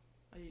 Well,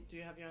 do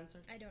you have your answer?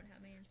 I don't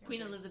have my answer.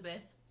 Queen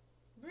Elizabeth.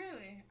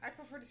 Really? I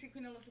prefer to see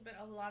Queen Elizabeth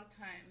a lot of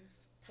times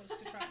opposed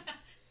to Trump.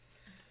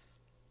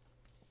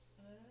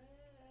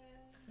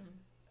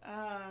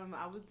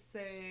 I would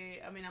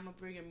say. I mean, I'm gonna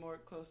bring it more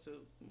close to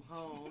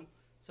home.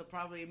 So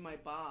probably my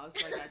boss.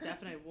 Like, I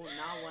definitely would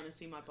not want to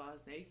see my boss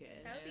naked.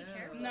 That would be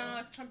terrible.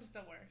 No, Trump is the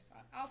worst.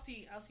 I'll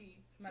see.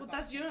 My Well, boss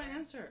that's your naked.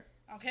 answer.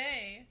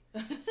 Okay.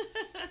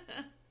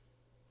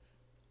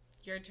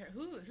 Your turn.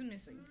 Who's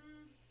missing?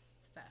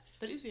 Steph.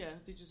 Alicia,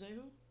 did you say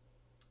who?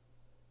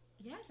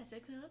 Yes, I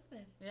said Queen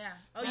Elizabeth. Yeah.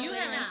 Oh, No, you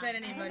Elena. haven't said I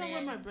don't anybody. know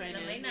where my brain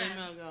is. Elena.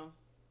 Let me go.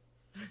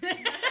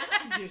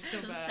 You're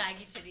so bad.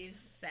 Saggy titties.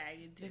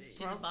 Saggy titties.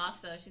 She's a boss,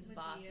 though. She's a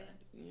boss. Medea.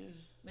 Yeah.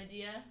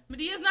 Medea?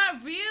 Medea's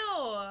not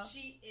real.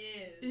 She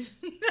is.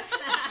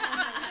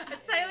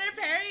 It's Tyler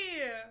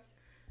Perry.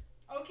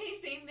 Okay,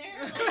 same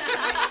there.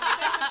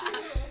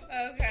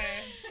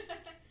 Okay.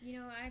 You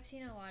know, I've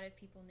seen a lot of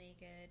people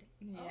naked.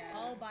 Yeah.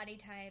 All body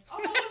types.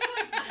 Oh,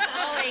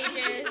 all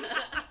ages.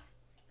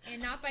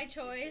 And not by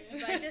choice,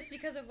 but just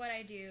because of what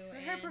I do.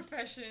 Her And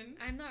profession.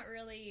 I'm not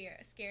really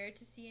scared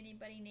to see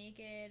anybody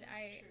naked.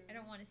 I true.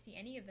 don't want to see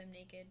any of them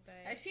naked, but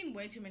I've seen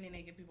way too many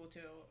naked people too,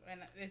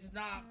 and it's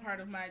not part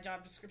of my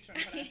job description,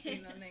 but I've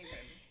seen them naked.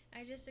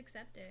 I just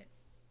accept it.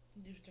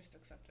 You've just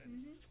accepted.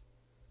 Mhm.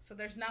 So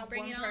there's not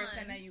Bring one it person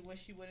on. that you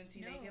wish you wouldn't see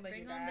No, naked, like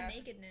bring your on dad. the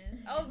nakedness.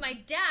 Oh, my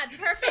dad!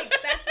 Perfect!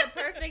 That's the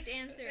perfect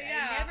answer.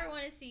 Yeah. I never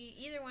want to see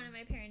either one of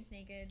my parents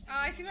naked. Oh,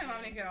 I see my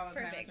mom naked all the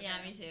Perfect. time.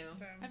 Yeah, me too.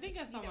 So, I think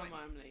I saw Either my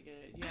one. mom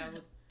naked. Yeah, I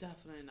would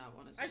definitely not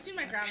want to see I've seen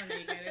my dad. grandma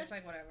naked. It's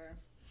like whatever.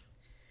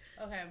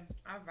 Okay.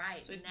 All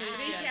right. So it's now.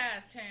 Delicious.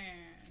 Delicia's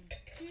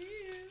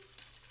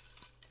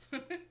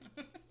turn.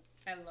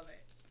 I love it.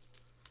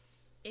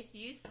 If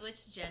you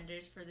switch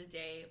genders for the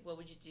day, what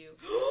would you do?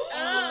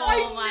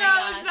 I my know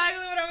God.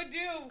 exactly what I would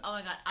do. Oh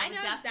my god, I I would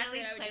know definitely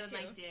exactly what I would play do with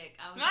my too. dick.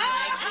 I would be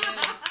like,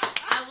 dude,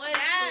 I would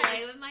Yes.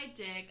 play with my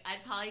dick. I'd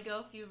probably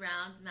go a few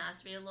rounds,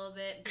 masturbate a little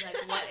bit, be like,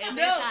 what is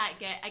No. it that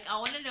get? Like, I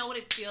want to know what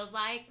it feels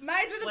like.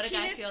 Mine's with What a a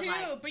guy penis feels too,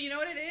 like. but you know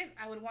what it is?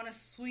 I would want to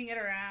swing it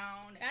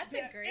around. That's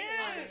a great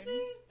Yeah. one.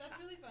 That's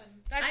really fun.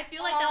 That's I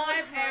feel like all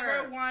that would I've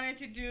hurt. ever wanted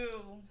to do.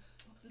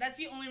 That's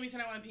the only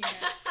reason I want a penis.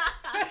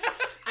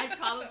 I'd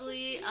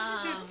probably,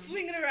 Just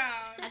swing it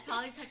around. I'd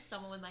probably touch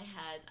someone with my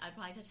head. I'd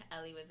probably touch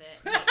Ellie with it.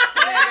 No,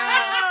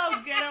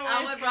 get away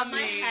I would from rub my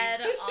me.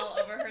 head all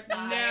over her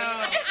thigh.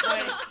 No,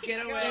 like,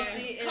 get Let's away.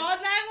 see if- Call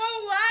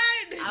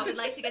 911. I would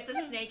like to get the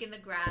snake in the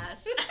grass.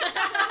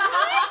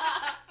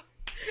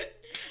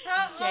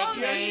 How old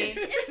are JK.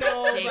 you?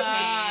 So JK,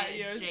 bad.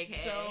 You're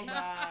JK. so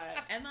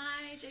bad. Am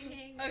I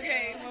JK?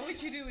 Okay, what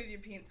would you do with your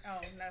penis? Oh,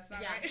 that's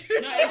not Yeah. right.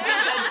 No, it's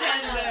just a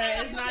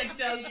gender. It's not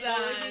just What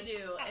that. would you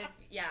do?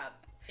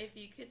 If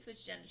you could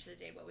switch genders for the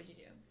day, what would you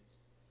do?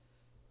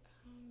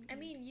 I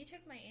mean, you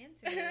took my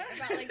answer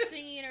about like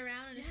swinging it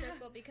around in a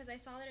circle because I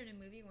saw that in a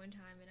movie one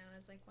time and I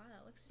was like, wow,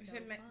 that looks so Is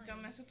it fun.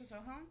 Don't Mess with the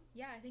Sohan?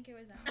 Yeah, I think it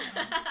was that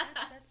one.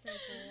 That's so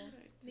cool.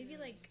 Maybe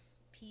like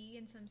pee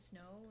in some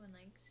snow and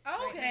like write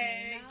my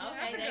Okay. name out. Okay,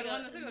 That's a there good you go.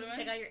 one. That's a good one.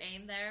 Check out your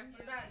aim there.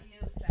 What about you,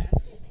 Steph?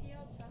 Pee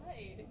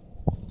outside.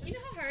 Do you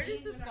know how hard it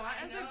is to squat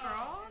as a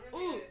girl?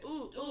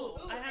 Ooh,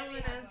 I have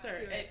an answer.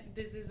 Do it.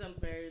 This is a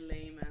very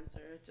lame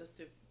answer. Just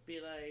to be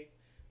like,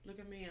 look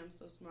at me, I'm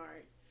so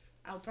smart.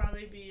 I'll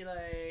probably be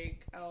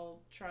like, I'll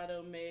try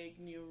to make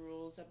new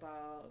rules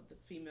about the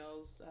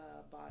female's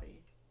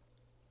body.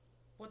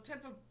 What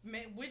type of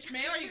which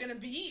male are you gonna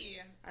be?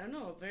 I don't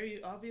know,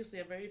 very obviously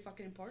a very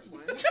fucking important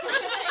one.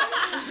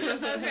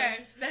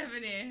 Okay,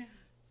 Stephanie.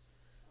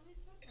 Oh,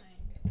 it's so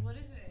fine. What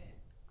is it?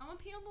 I'm gonna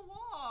pee on the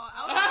wall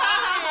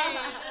outside.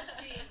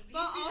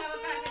 But We have a also-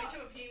 fascination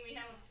with peeing. We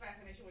have a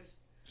fascination with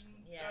just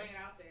Yes. throwing it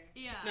out there.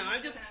 Yeah.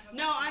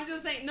 I'm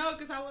just saying, no,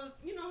 because I was,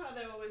 you know how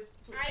they always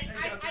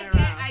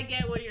I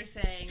get what you're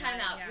saying. Time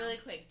out, Yeah. really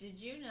quick. Did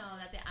you know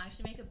that they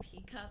actually make a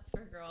pee cup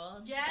for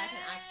girls Yes. that can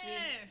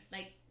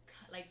actually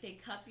like they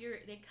cup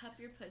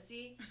your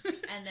pussy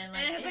and then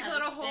like and it has like a has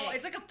little hole. stick.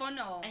 It's like a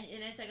funnel. and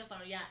it's like a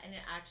funnel, yeah, and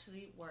it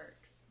actually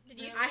works. Did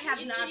you, I have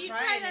not did you tried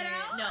try that it.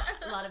 out?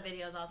 No, a lot of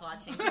videos I was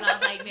watching because I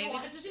was like, maybe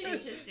this is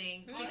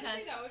interesting Honestly,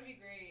 because that would be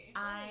great.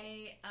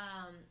 I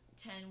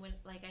tend when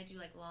like I do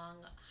like long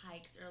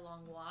hikes or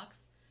long walks.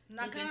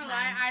 Not There's been gonna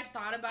lie, times- I've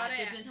thought about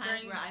There's it been times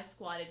during. where I've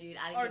squatted, dude.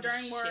 I or didn't give a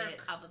during shit.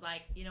 work. I was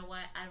like, you know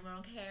what? I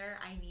don't care.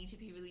 I need to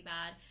pee really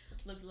bad.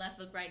 Look left,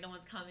 look right. No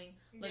one's coming.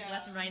 Look Yeah.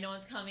 left and right. No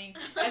one's coming.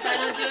 If I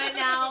don't do it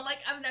now, like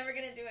I'm never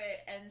gonna do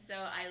it. And so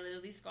I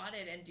literally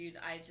squatted, and dude,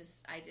 I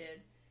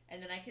did.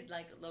 And then I could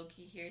like low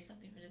key hear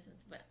something from a distance,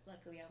 but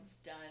luckily I was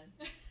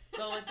done.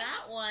 But with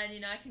that one, you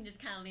know, I can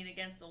just kind of lean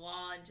against the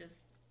wall and just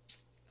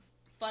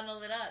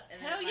funnel it up.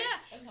 And Hell then, like,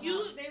 yeah! it'll come You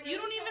out. They you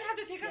don't really even sell have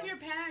to take off Yes. your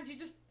pants. You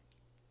just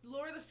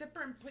lower the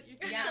zipper and put your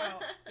dick Yeah,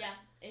 out. yeah.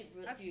 It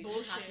really, That's dude, you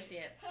have to bullshit. see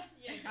it.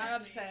 Yeah,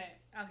 I'm exactly. upset.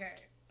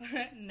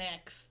 Okay,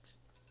 next.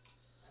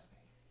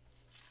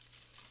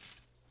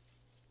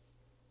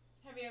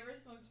 Have you ever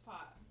smoked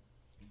pot?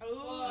 Ooh.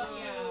 Well,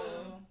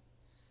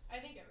 yeah. I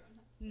think everyone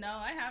has. No,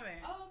 I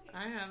haven't. Oh, okay.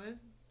 I haven't.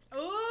 Ooh.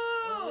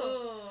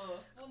 Ooh.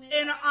 Well,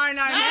 In on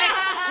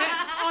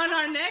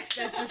our next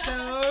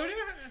episode,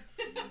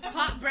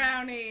 pot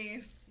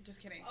brownies. Just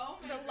kidding. oh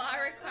my The God. law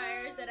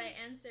requires that I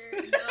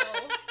answer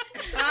no.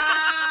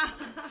 Ah,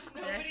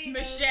 Nobody yes, knows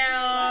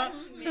Michelle.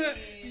 your last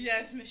name.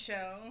 Yes,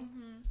 Michelle.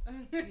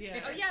 Yeah.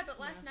 Oh yeah, but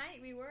last night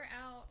we were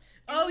out.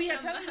 Oh and yeah,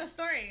 some- tell me the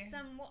story.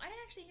 Well, I didn't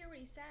actually hear what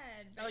he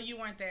said. Oh, But you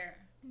weren't there.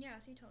 yeah,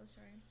 so you tell the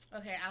story.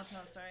 Okay, I'll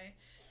tell a story.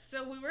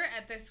 So we were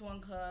at this one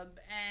club,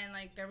 and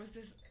like there was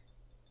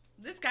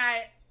this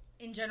guy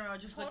in general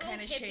just looked Total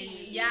kind of hippie. shady.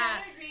 He He Yeah,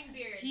 had a green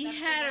beard. he That's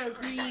had a the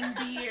best green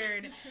part.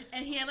 beard,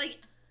 and he had like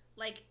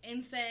like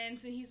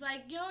incense, and he's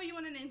like, "Yo, you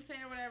want an incense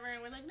or whatever?"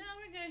 And we're like, "No,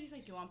 we're good." He's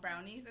like, "You want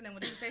brownies?" And then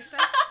when he say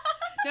stuff,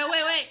 no,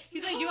 wait.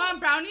 He's like, "You want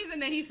brownies?"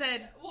 And then he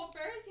said, Well,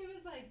 first he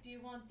was like, "Do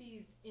you want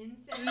these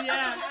incense?"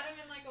 Yeah. He had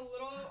them in like a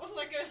little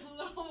like a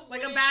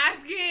wooden-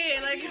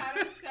 basket, Like he had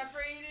them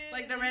separated.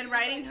 like the and Red he was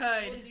Riding like,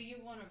 Hood. Well, do you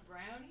want a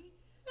brownie?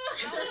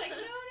 I was like,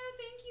 no,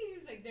 thank you. He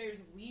was like, there's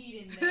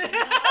weed in there. And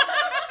I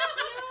was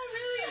like, no,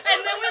 really. And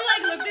then we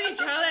like looked at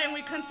each other and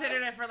we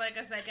considered it for like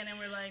a second, and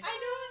we're like, I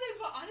know. I was like,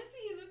 but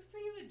honestly, he looks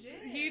pretty legit.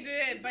 He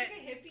did, He's but- like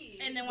a hippie.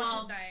 and then Well,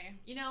 watch us die.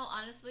 You know,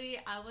 honestly,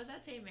 I was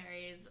at St.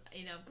 Mary's.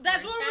 You know, of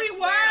That's course. where we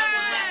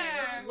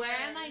That's were. Where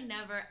am I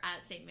never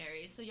at St.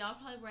 Mary's? So y'all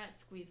probably were at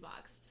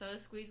Squeezebox. So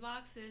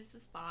Squeezebox is the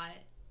spot.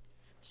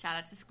 Shout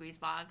out to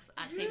Squeezebox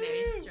at St.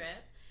 Mary's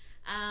Strip.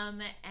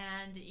 And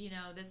you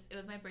know, it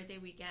was my birthday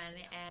weekend,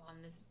 and on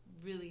this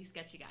really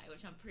sketchy guy,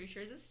 which I'm pretty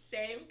sure is the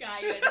same guy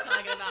you guys are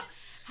talking about,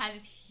 had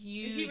this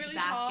huge Is he really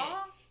basket.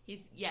 tall?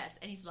 Yes,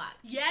 and he's black.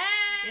 Yes.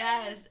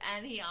 Yes,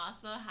 and he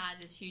also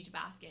had this huge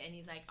basket, and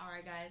he's like, "All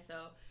right, guys,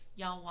 so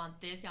y'all want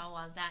this, y'all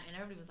want that," and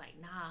everybody was like,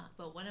 "Nah."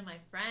 But one of my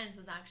friends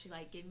was actually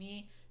like, "Give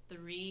me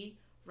 3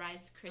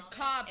 Rice Krispies."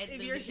 Cops, It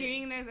if you're literally-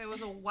 hearing this, it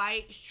was a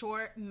white,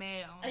 short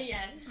male.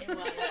 Yes, it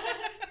was.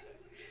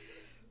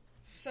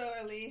 So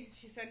Ellie,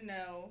 she said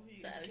no.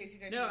 So, in case you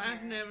guys No,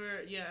 didn't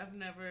hear. I've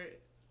never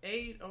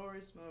ate or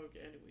smoked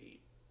any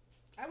weed.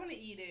 I want to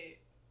eat it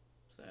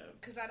So,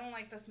 because I don't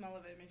like the smell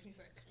of it. It makes me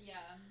sick. yeah.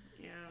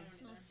 yeah. It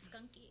smells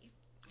skunky.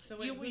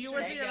 So You who's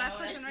were turn? your last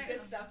question, right?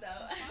 Good stuff,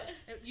 though.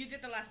 You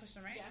did the last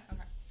question, right? Yeah.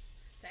 Okay.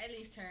 It's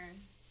Ellie's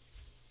turn.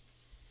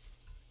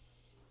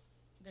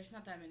 There's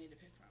not that many to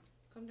pick from.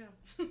 Calm down.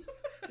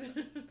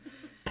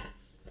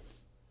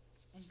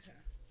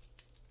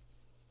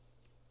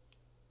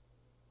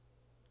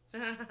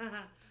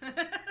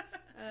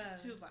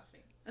 She was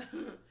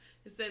laughing.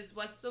 It says,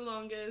 "What's the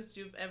longest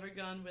you've ever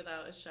gone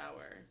without a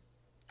shower?"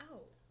 Oh,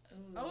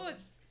 Ooh. Oh,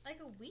 it's like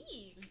a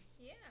week.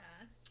 Yeah.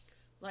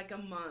 Like a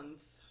month,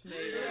 maybe.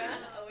 Yeah,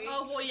 a week.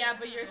 oh well, yeah,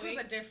 but yours was Week.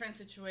 a different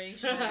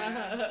situation.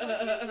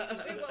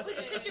 Wait, what was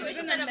the She was situation?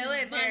 in that the a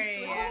month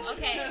military. was-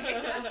 Okay.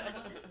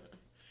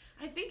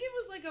 I think it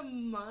was like a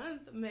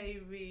month,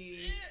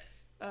 maybe.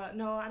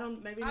 No, I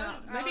don't. Maybe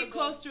not. I Maybe would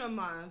close to a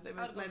month. It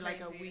I was would go maybe like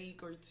a crazy.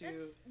 week or two,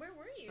 That's, where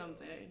were you?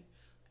 something.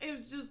 It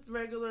was just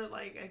regular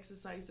like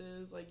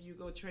exercises. Like you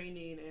go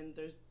training and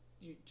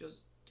you just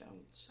don't.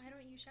 Why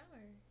don't you shower?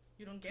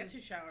 You don't get to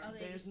shower. Oh,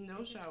 There's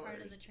no it's just part of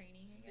showers. the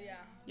training. I guess. Yeah.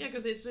 Yeah,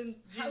 because it's in.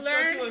 You just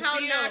Learn go to a how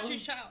field. not to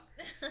shower.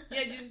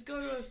 Yeah, you just go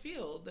to a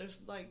field.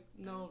 There's like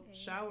no Okay.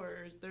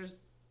 showers. There's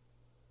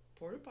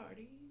porta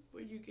potties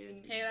where you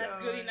can. Hey, that's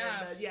go good and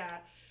enough. yeah,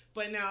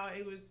 but now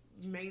it was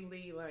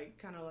mainly like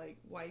kind of like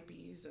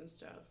wipies and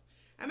stuff.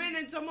 I mean,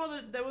 and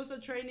there was a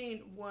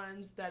training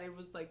ones that it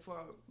was like for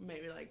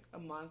maybe like a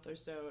month or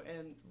so,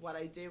 and what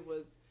I did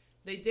was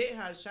they did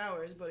have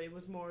showers, but it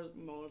was more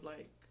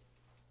like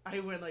I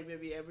went like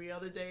maybe every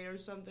other day or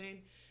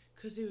something.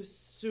 Because it was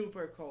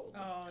super cold.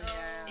 Oh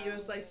yeah. It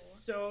was like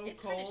so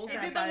It's hard to cold. shower.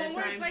 Is that it the by one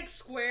where time- it's like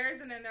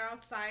squares and then they're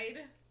outside?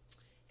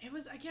 It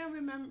was, I can't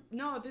remember.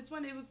 No, this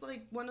one, it was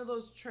like one of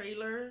those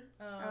trailer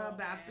okay.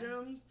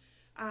 bathrooms.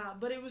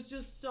 But it was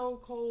just so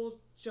cold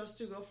just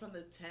to go from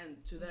the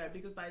tent to there.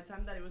 Because by the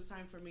time that it was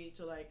time for me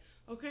to like,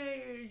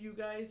 okay, you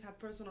guys have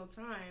personal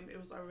time, it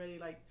was already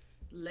like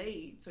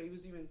late. So it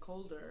was even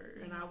colder.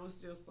 And I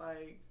was just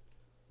like,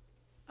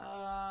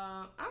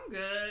 I'm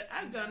good.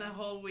 I've gone a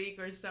whole week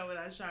or so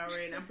without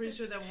showering. I'm pretty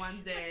sure that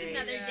one day That's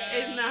another Yeah. day.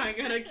 it's not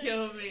going to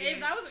kill me. If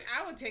that was,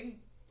 I would take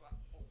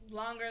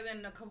longer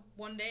than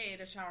one day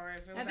to shower.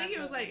 If it was I think that it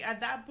was cold. like at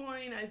that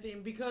point. I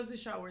think because the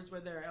showers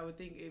were there, I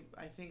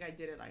think I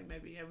did it like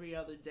maybe every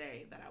other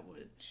day that I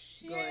would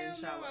go and Hell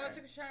no, shower. I would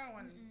take a shower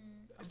when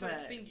I started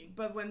But stinking.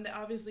 but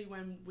obviously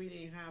when we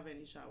didn't have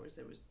any showers,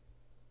 there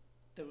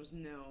was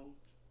no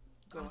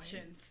going.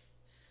 Options.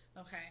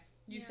 Okay.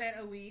 You Yeah. said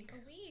a week.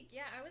 A week.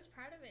 Yeah, I was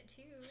proud of it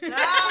too.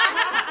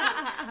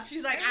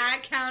 She's like, I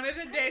counted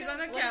the days on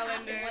the What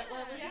calendar. happened?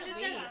 What was Yeah, the Just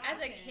week? as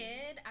a happened?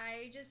 kid,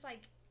 I just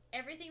like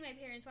everything my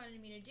parents wanted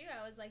me to do.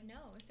 I was like,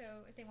 no. So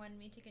if they wanted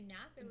me to take a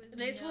nap, it was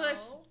This no. was.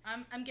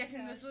 I'm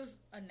guessing Yeah. this was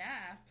a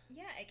nap.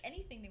 Yeah, like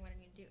anything they wanted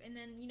me to do. And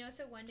then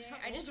so one day How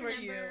I just old were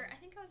remember you? I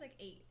think I was like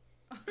 8.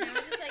 And I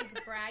was just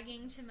like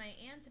bragging to my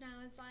aunts, and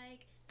I was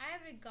like, I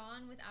haven't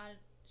gone without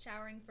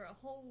showering for a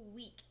whole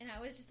week, and I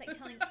was just like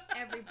telling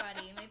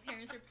everybody. My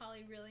parents were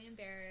probably really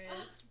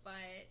embarrassed, but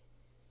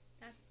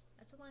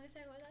that's the longest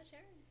I go without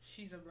showering.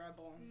 She's a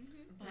rebel.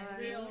 My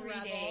Real 3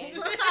 rebel. days.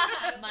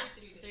 I would My say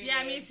 3 days. 3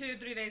 Yeah, days. me too.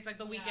 3 days, like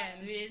the weekend.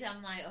 3 days,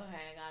 I'm like,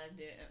 okay, I gotta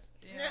do it.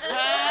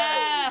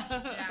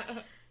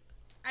 Yeah.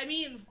 I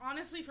mean,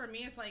 honestly, for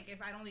me, it's like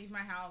if I don't leave my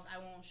house, I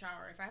won't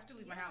shower. If I have to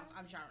leave my house,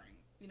 I'm showering.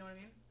 You know what I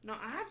mean? No,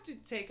 I have to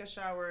take a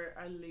shower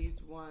at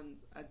least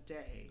once a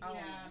day. Oh.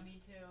 Yeah, me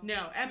too.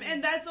 No,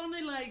 and that's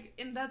only like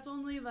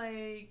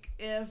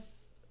if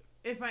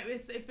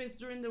it's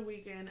during the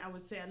weekend, I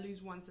would say at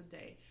least once a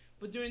day.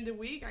 But during the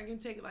week, I can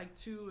take like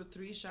 2 or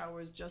 3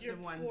 showers just Your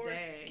in one poor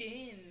day.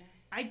 skin.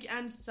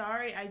 I'm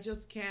sorry, I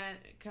just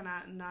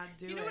cannot not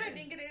do it. You know what I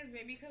think it is?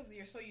 Maybe because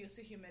you're so used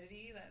to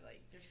humidity that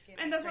like your skin.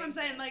 And that's what I'm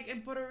saying. Like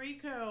in Puerto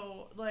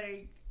Rico,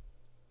 like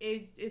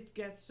it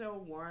gets so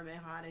warm and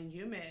hot and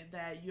humid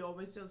that you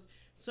always just.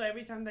 So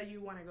every time that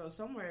you want to go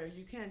somewhere,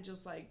 you can't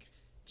just like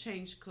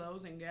change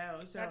clothes and go.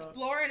 So that's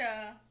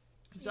Florida.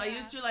 So I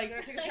used to like you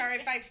gotta take a shower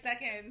in 5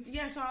 seconds.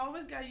 Yeah, so I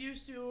always got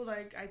used to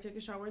like I take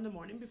a shower in the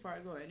morning before I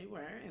go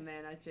anywhere, and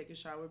then I take a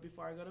shower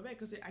before I go to bed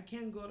because I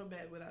can't go to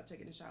bed without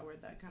taking a shower.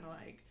 That kind of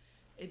like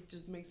it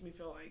just makes me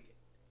feel like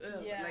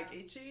like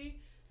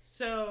itchy.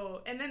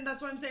 So and then that's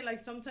what I'm saying. Like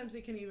sometimes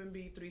it can even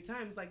be 3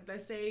 times. Like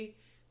let's say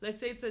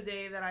it's a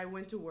day that I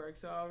went to work,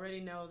 so I already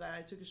know that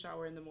I took a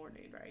shower in the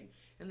morning, right?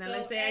 And then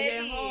let's say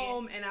I get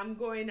home and I'm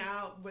going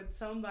out with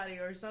somebody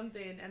or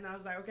something, and I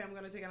was like, okay, I'm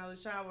going to take another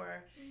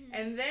shower. Mm-hmm.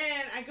 And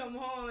then I come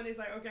home and it's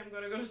like, okay, I'm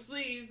going to go to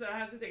sleep, so I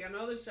have to take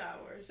another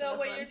shower. So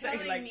what you're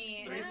telling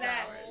me is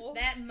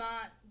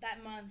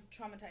that month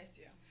traumatized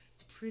you?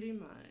 Pretty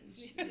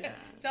much, yeah.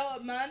 So a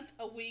month,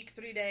 a week,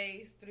 3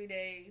 days,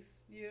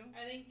 you?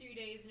 I think 3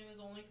 days, and it was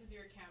only because you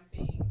were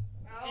camping.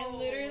 And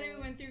literally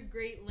we went through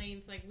great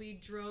lengths. Like we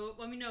drove.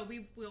 I mean, no,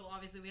 we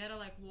obviously we had to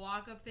like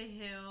walk up the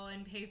hill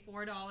and pay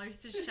 $4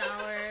 to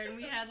shower, and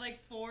we had like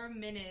 4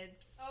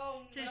 minutes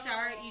to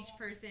shower each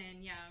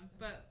person. Yeah,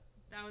 but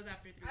that was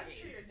after 3 days. I'm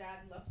sure your dad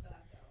loved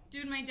that though.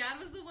 Dude, my dad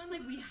was the one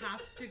like we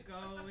have to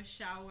go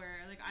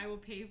shower. Like I will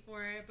pay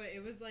for it, but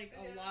it was like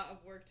a lot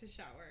of work to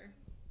shower,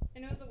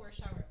 and it was the worst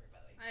shower ever. By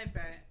the way, I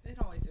bet it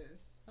always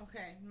is.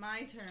 Okay,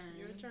 my turn.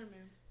 Your turn,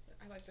 man.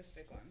 I like this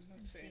big one.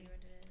 Let's see what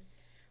it is.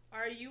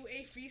 Are you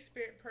a free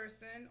spirit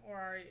person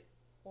or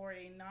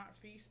a not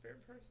free spirit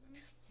person?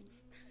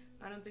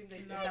 I don't think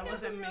that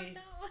wasn't me.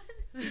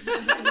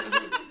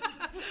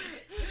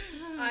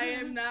 I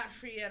am not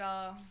free at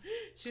all.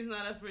 She's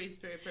not a free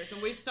spirit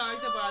person. We've talked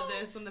about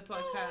this on the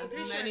podcast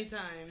many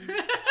times.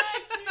 I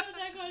actually wrote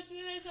that question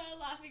and I started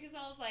laughing because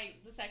I was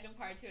like, the second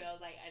part to it, I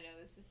was like, I know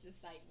this is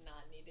just like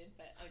not needed,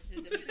 but I'm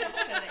just gonna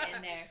put it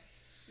in there.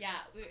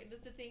 Yeah,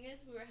 the thing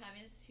is, we were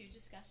having this huge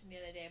discussion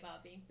the other day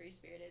about being free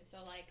spirited.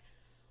 So like,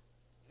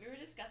 we were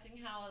discussing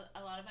how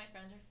a lot of my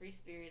friends are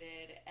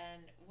free-spirited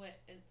and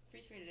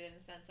free-spirited in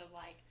the sense of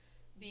like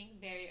being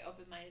very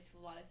open-minded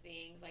to a lot of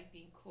things, like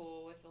being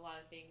cool with a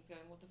lot of things,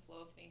 going with the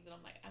flow of things, and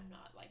I'm like, I'm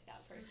not like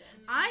that person.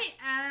 I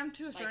am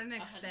to a certain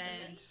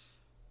extent.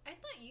 I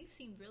thought you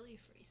seemed really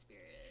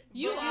free-spirited.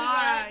 You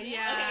are,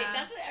 yeah. Okay,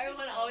 that's what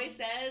everyone always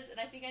says, and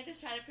I think I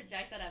just try to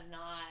project that I'm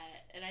not,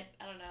 and I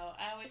don't know,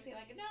 I always say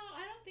like, no,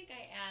 I don't think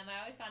I am.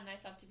 I always found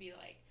myself to be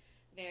like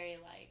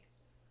very like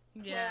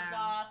closed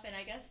off, and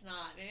I guess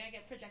not. Maybe I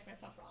project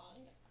myself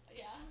wrong.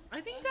 Yeah. I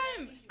think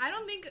I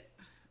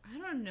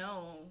don't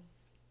know.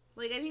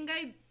 Like, I think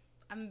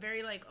I'm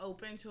very, like,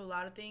 open to a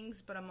lot of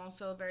things, but I'm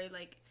also very,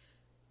 like,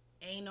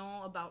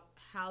 anal about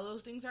how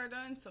those things are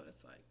done, so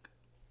it's, like...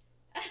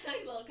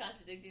 a little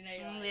contradicting there.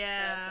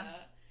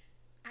 Yeah.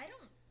 I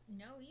don't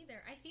know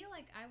either. I feel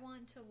like I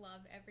want to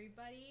love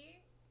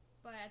everybody,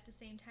 but at the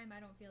same time,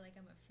 I don't feel like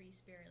I'm a free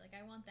spirit. Like,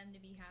 I want them to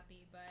be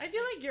happy, but... I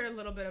feel like you're a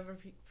little bit of a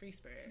free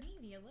spirit.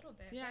 Maybe a little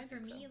bit. Yeah, but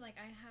for me,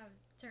 like, I have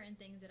certain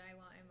things that I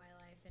want in my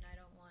life, and I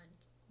don't want,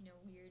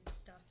 weird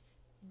stuff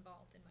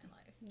involved in my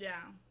life.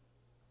 Yeah.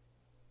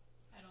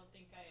 I don't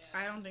think I am.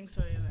 I don't think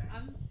so either.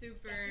 I'm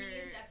super... Stephanie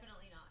is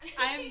definitely not.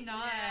 I'm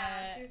not.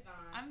 Yeah, she's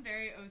not. I'm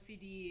very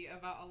OCD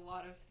about a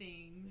lot of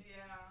things.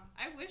 Yeah.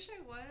 I wish I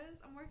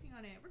was. I'm working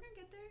on it. We're gonna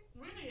get there.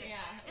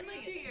 In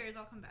like 2 years,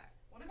 I'll come back.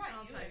 What about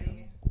I'll you, tell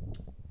Eddie?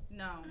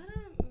 No. I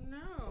don't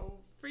know.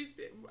 Free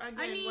spirit.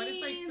 Again, what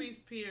is like free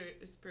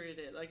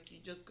spirited? Like you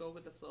just go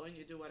with the flow and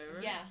you do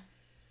whatever? Yeah.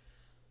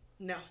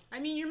 No. I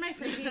mean, you're my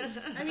Frankie.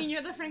 I mean,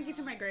 you're the Frankie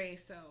to my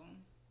Grace, so.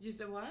 You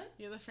said what?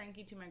 You're the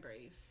Frankie to my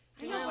Grace.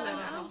 I know, but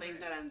I don't think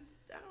that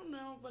I don't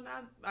know, but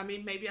not. I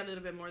mean, maybe a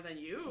little bit more than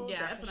you. Yeah,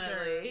 definitely. for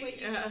sure.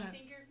 Wait, you don't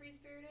think you're free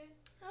spirited?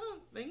 I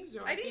don't think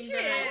so. I think she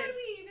that is. How would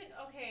we even?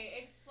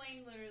 Okay,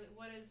 explain literally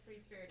what is free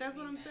spirited. That's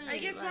what I'm saying. I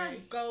guess more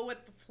like, go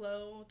with the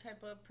flow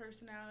type of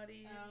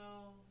personality.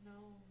 Oh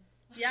no.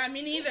 Yeah,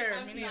 me neither.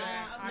 I'm Me neither.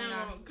 not. I'm no,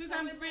 not. because So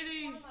I'm in,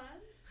 pretty. Like 4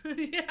 months. Yeah. You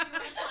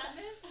plan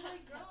this? I'm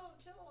like, girl,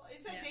 chill.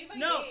 It's a day by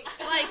No, day.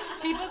 like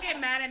people get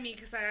mad at me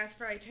because I ask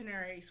for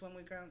itineraries when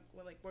we're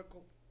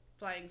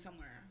flying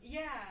somewhere.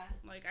 Yeah.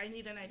 Like I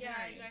need an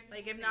itinerary. exactly.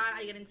 Like if not,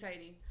 I get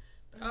anxiety.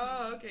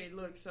 Oh, okay.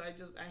 Look, so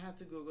I had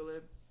to Google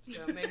it.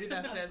 So maybe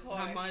that says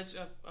how course. much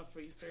of a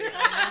free spirit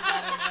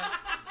I don't know.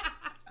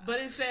 But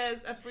it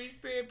says a free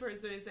spirit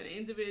person is an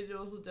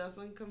individual who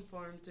doesn't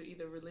conform to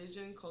either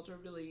religion, cultural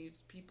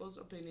beliefs, people's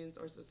opinions,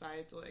 or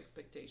societal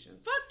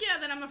expectations. Fuck yeah,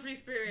 then I'm a free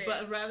spirit.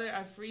 But rather,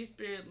 a free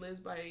spirit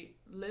lives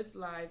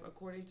life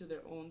according to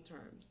their own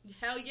terms.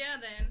 Hell yeah,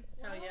 then.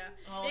 Hell yeah.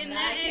 Oh, in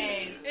that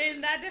case,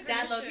 in that definition.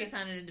 that low-key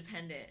sounded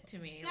independent to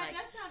me. That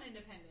Like, does sound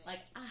independent.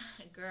 like,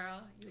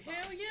 girl, you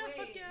Hell boss. yeah, Wait,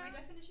 fuck yeah. my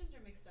definitions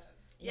are mixed up.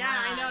 Yeah,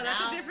 I know. That's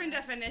now- a different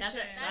definition.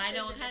 I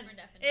know what kind.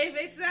 If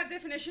it's that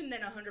definition,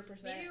 then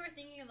 100%. Maybe we're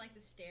thinking of like the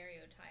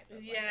stereotype.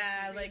 Of,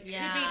 Yeah, like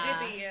Yeah.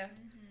 hippy dippy.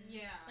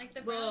 Yeah. Like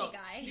the Well,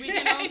 brownie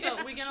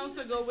guy. we can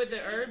also go with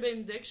the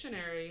Urban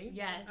Dictionary.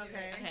 Yes.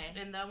 Okay.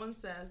 And that one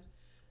says,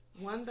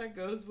 one that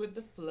goes with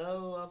the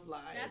flow of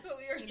life. That's what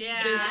we were thinking.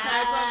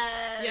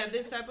 Yeah.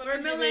 This type of We're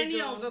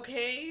individual- millennials,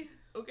 okay?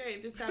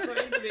 Okay, this type of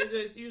individual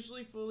is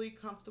usually fully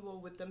comfortable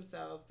with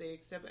themselves. They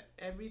accept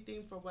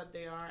everything for what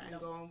they are and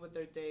go on with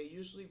their day.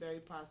 Usually very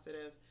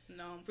positive.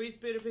 No.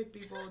 Free-spirited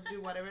people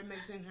do whatever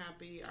makes them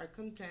happy, are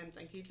content,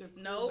 and keep their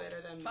cool Nope. better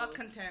than Fuck most.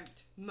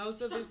 contempt.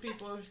 Most of these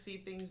people see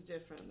things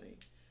differently.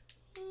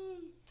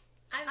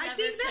 I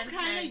think that's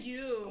kind of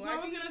you. Well, I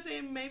was gonna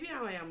say maybe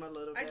I am a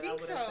little bit. I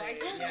think would've so. said, I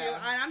told you. yeah.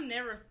 I'm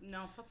never.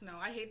 No, fuck no.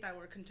 I hate that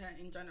word content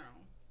in general.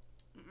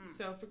 Mm-mm.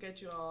 So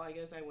forget you all. I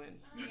guess I win.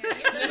 Or you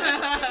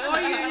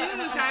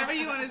lose, however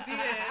you want to see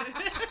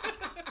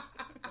it.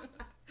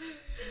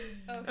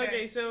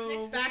 Okay, so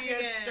Next back we are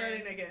again.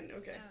 starting again.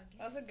 Okay.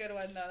 That's a good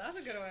one, though. That's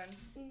a good one.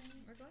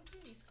 We're going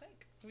through these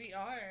quick. We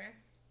are.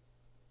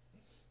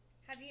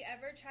 Have you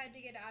ever tried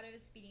to get out of a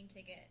speeding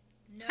ticket?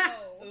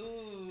 No.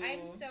 Ooh.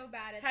 I'm so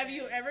bad at Have this.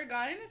 you ever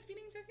gotten a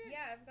speeding ticket?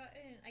 Yeah,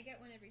 I get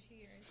one every 2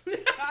 years.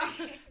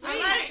 I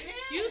like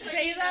you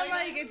say that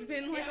like it's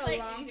been like Yeah, a like,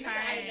 long you do time.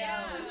 that,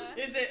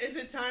 yeah. Is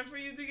it time for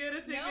you to get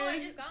a ticket? No, I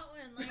just got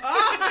one like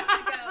Oh. 2 months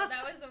ago.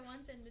 That was the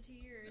once in the 2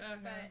 years. Okay.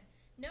 But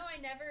no,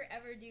 I never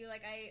ever do.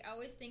 Like I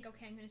always think,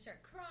 okay, I'm gonna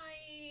start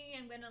crying.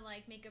 I'm gonna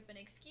like make up an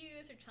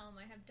excuse or tell them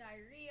I have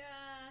diarrhea.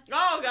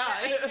 Oh But God.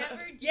 I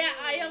never do. Yeah,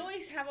 I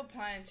always have a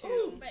plan too.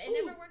 Ooh. But it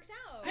never works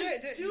out. Do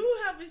it, do I it. do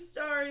have a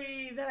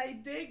story that I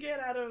did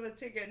get out of a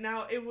ticket.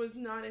 Now it was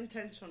not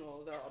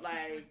intentional though.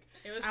 Like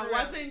It was I for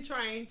wasn't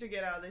trying to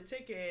get out of the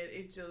ticket.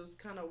 It just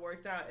kind of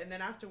worked out. And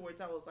then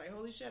afterwards, I was like,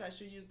 "Holy shit! I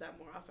should use that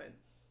more often."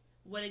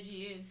 What did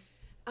you use?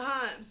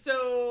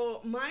 So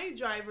my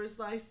driver's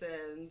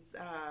license.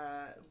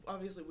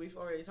 Obviously, we've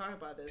already talked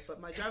about this, but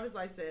my driver's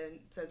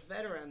license says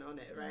veteran on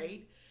it,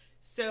 right?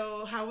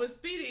 So I was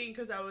speeding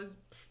because I was.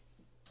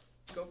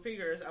 Go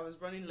figures. I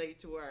was running late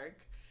to work.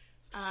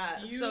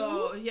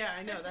 So yeah,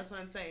 I know. That's what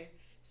I'm saying.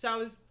 So I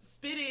was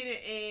speeding,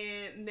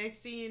 and next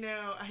thing you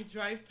know, I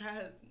drive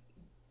past.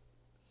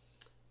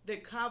 The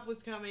cop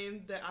was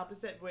coming the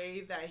opposite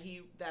way that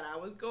I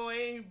was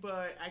going,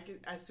 but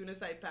as soon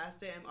as I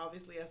passed him,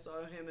 obviously I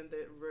saw him in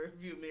the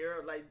rearview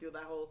mirror, like do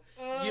that whole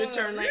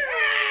U-turn, like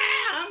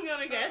I'm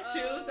gonna get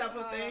you type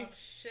of thing.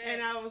 Shit.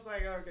 And I was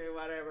like, okay,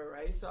 whatever,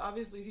 right? So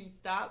obviously he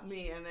stopped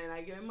me, and then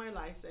I gave him my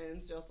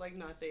license, just like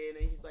nothing.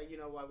 And he's like, you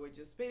know what, we're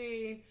just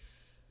speeding.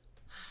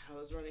 I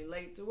was running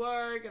late to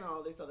work and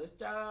all this other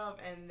stuff.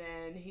 And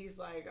then he's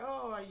like,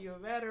 oh, are you a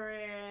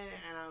veteran?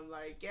 And I'm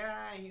like,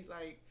 yeah. And he's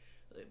like,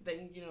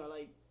 then, you know,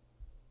 like,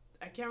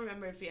 I can't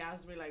remember if he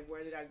asked me, like,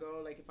 where did I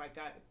go? Like, if I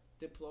got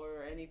deployed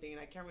or anything.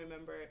 And I can't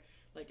remember,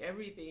 like,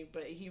 everything.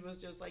 But he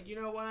was just like,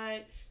 you know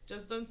what?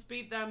 Just don't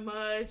speed that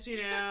much, you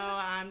know.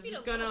 I'm Speed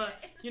just a little gonna,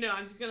 bit. you know,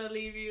 I'm just gonna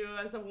leave you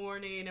as a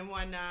warning and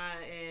whatnot,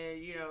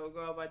 and, you know,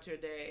 go about your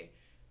day.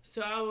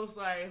 So I was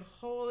like,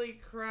 holy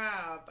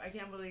crap, I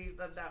can't believe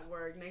that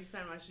worked. Next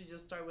time I should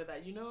just start with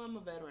that. You know I'm a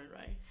veteran,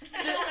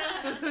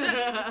 right?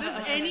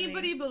 Does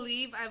anybody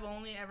believe I've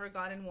only ever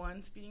gotten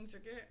one speeding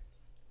ticket?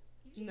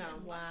 No.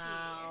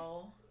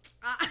 Wow.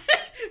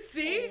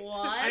 See?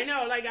 What? I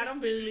know, like, I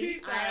don't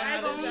believe that.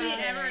 I've don't only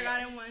understand. ever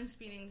gotten one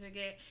speeding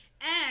ticket.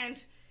 And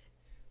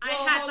Well,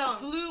 I had hold the on.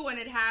 flu when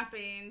it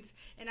happened.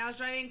 And I was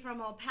driving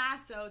from El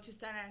Paso to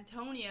San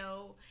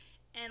Antonio.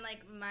 And,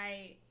 like,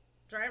 my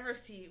driver's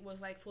seat was,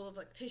 like, full of,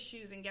 like,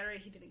 tissues and Gatorade.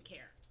 He didn't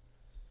care.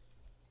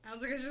 I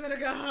was like, I just want to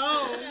go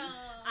home. No.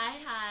 I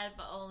have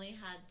only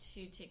had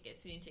 2 tickets,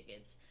 speeding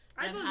tickets.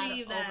 I I've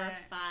believe had over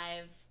that.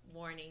 5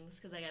 warnings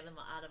because I got them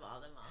out of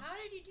all them all. How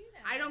did you do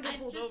that? I don't get I'm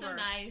pulled just over. so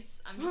nice.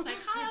 I'm just like,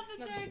 hi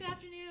officer, good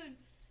afternoon.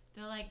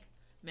 They're like,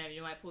 ma'am, you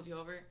know why I pulled you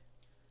over?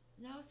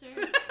 No, sir.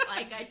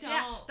 Like, I don't.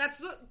 Yeah,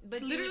 that's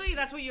But literally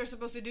that's what you're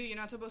supposed to do. You're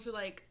not supposed to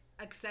like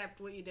accept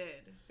what you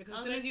did because I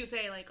as was soon as like- you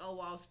say like, "Oh,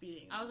 while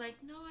speeding," I was like,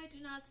 no, I do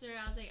not, sir.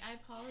 I was like, I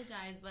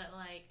apologize, but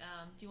like,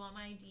 do you want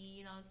my ID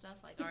and all that stuff?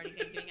 Like, already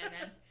giving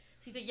advance.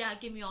 So he's like, yeah,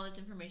 give me all this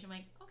information. I'm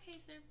like, okay,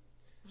 sir.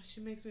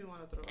 She makes me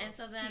want to throw And up.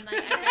 so then, like,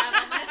 I grab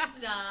all my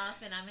stuff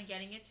and I'm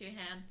getting it to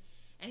him,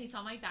 and he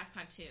saw my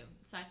backpack too.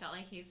 So I felt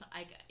like he saw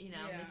my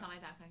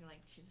backpack and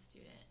like, she's a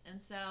student. And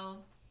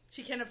so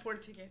she can't afford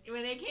a ticket.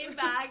 when they came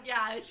back,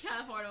 yeah, she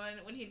can't afford one.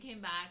 When he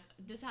came back,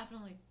 this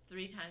happened like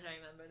 3 times. I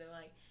remember they were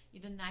like,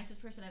 "You're the nicest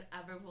person I've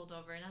ever pulled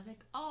over," and I was like,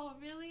 "Oh,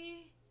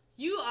 really?"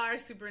 You are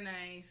super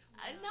nice.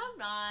 No, I'm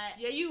not.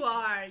 Yeah, you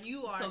are.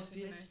 You are So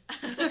super bitch.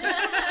 nice.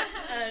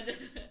 And-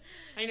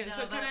 I know. No,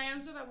 So can but- I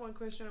answer that one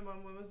question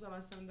about when was the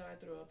last time that I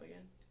threw up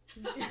again?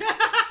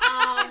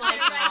 Oh my Is it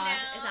right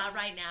gosh! now? Is that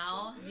right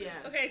now? Yes.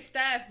 Okay,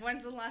 Steph.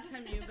 When's the last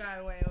time you got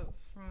away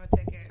from a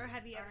ticket? Or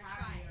have you ever have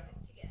tried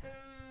you? to get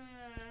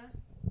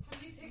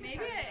out?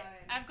 Maybe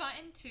I've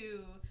gotten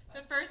 2.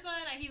 The first one,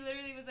 he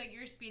literally was like,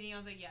 "You're speeding." I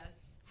was like,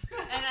 "Yes."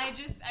 And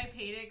I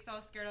paid it because I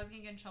was scared I was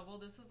gonna get in trouble.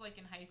 This was like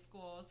in high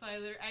school, so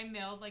I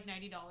mailed like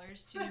 $90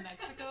 to New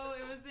Mexico.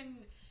 It was in,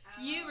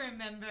 you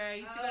remember, I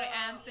used to go to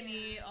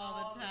Anthony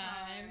all the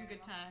time.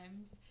 Good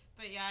times.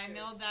 But yeah, I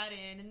mailed that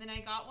in, and then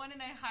I got one,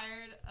 and I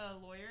hired a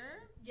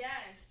lawyer.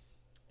 Yes.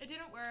 It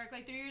didn't work.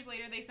 Like 3 years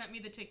later, they sent me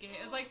the ticket.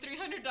 It was like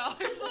 $300. I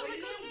was like, It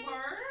didn't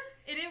work?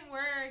 It didn't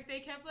work. They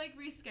kept like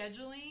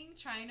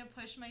rescheduling, trying to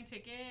push my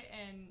ticket,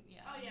 and yeah.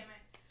 Oh yeah, man.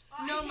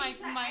 No, my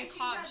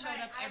cop showed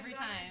up every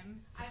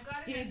time. I've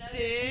got He another.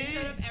 did. He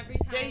showed up every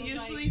time. They I was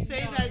usually like,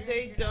 say no, that you're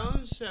they gonna figure it out.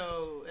 don't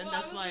show, and Well,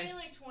 that's I was why. going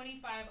like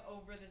 25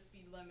 over the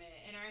speed limit,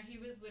 and he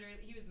was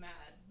mad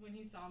when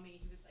he saw me.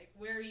 He was like,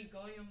 "Where are you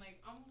going?" I'm like,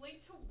 "I'm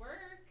late to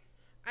work."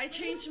 I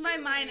changed my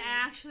mind.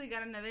 I actually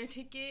got another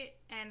ticket,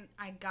 and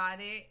I got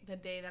it the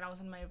day that I was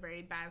in my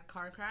very bad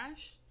car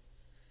crash.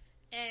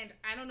 And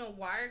I don't know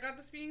why I got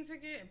the speeding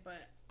ticket,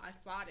 but I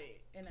fought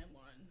it, and I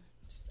won.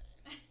 Just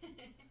saying.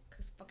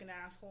 Because fucking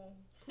asshole.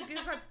 Who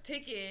gives a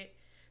ticket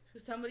to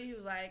somebody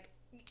who's like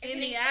in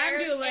the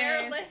ambulance?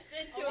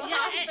 Airlifted to a Yeah,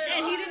 hospital.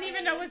 and he didn't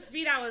even know what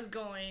speed I was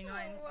going.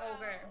 Like, Oh,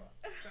 wow.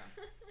 okay. So,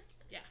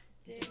 yeah.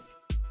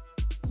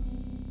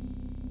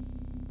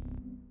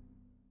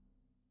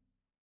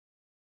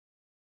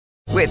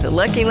 With the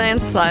Lucky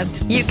Land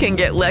Slots, you can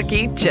get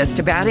lucky just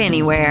about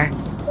anywhere.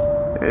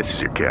 This is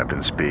your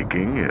captain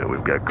speaking.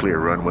 We've got clear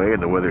runway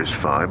and the weather's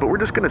fine, but we're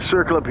just going to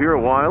circle up here a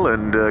while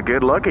and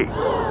get lucky.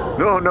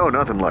 No,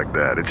 nothing like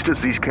that. It's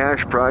just these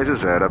cash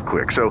prizes add up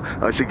quick. So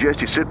I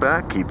suggest you sit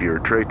back, keep your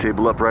tray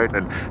table upright,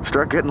 and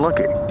start getting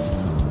lucky.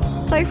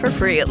 Play for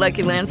free at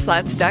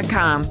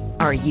LuckyLandSlots.com.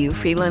 Are you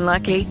feeling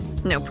lucky?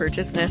 No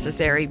purchase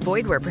necessary.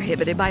 Void where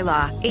prohibited by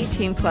law.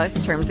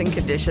 18+ terms and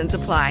conditions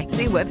apply.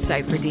 See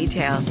website for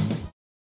details.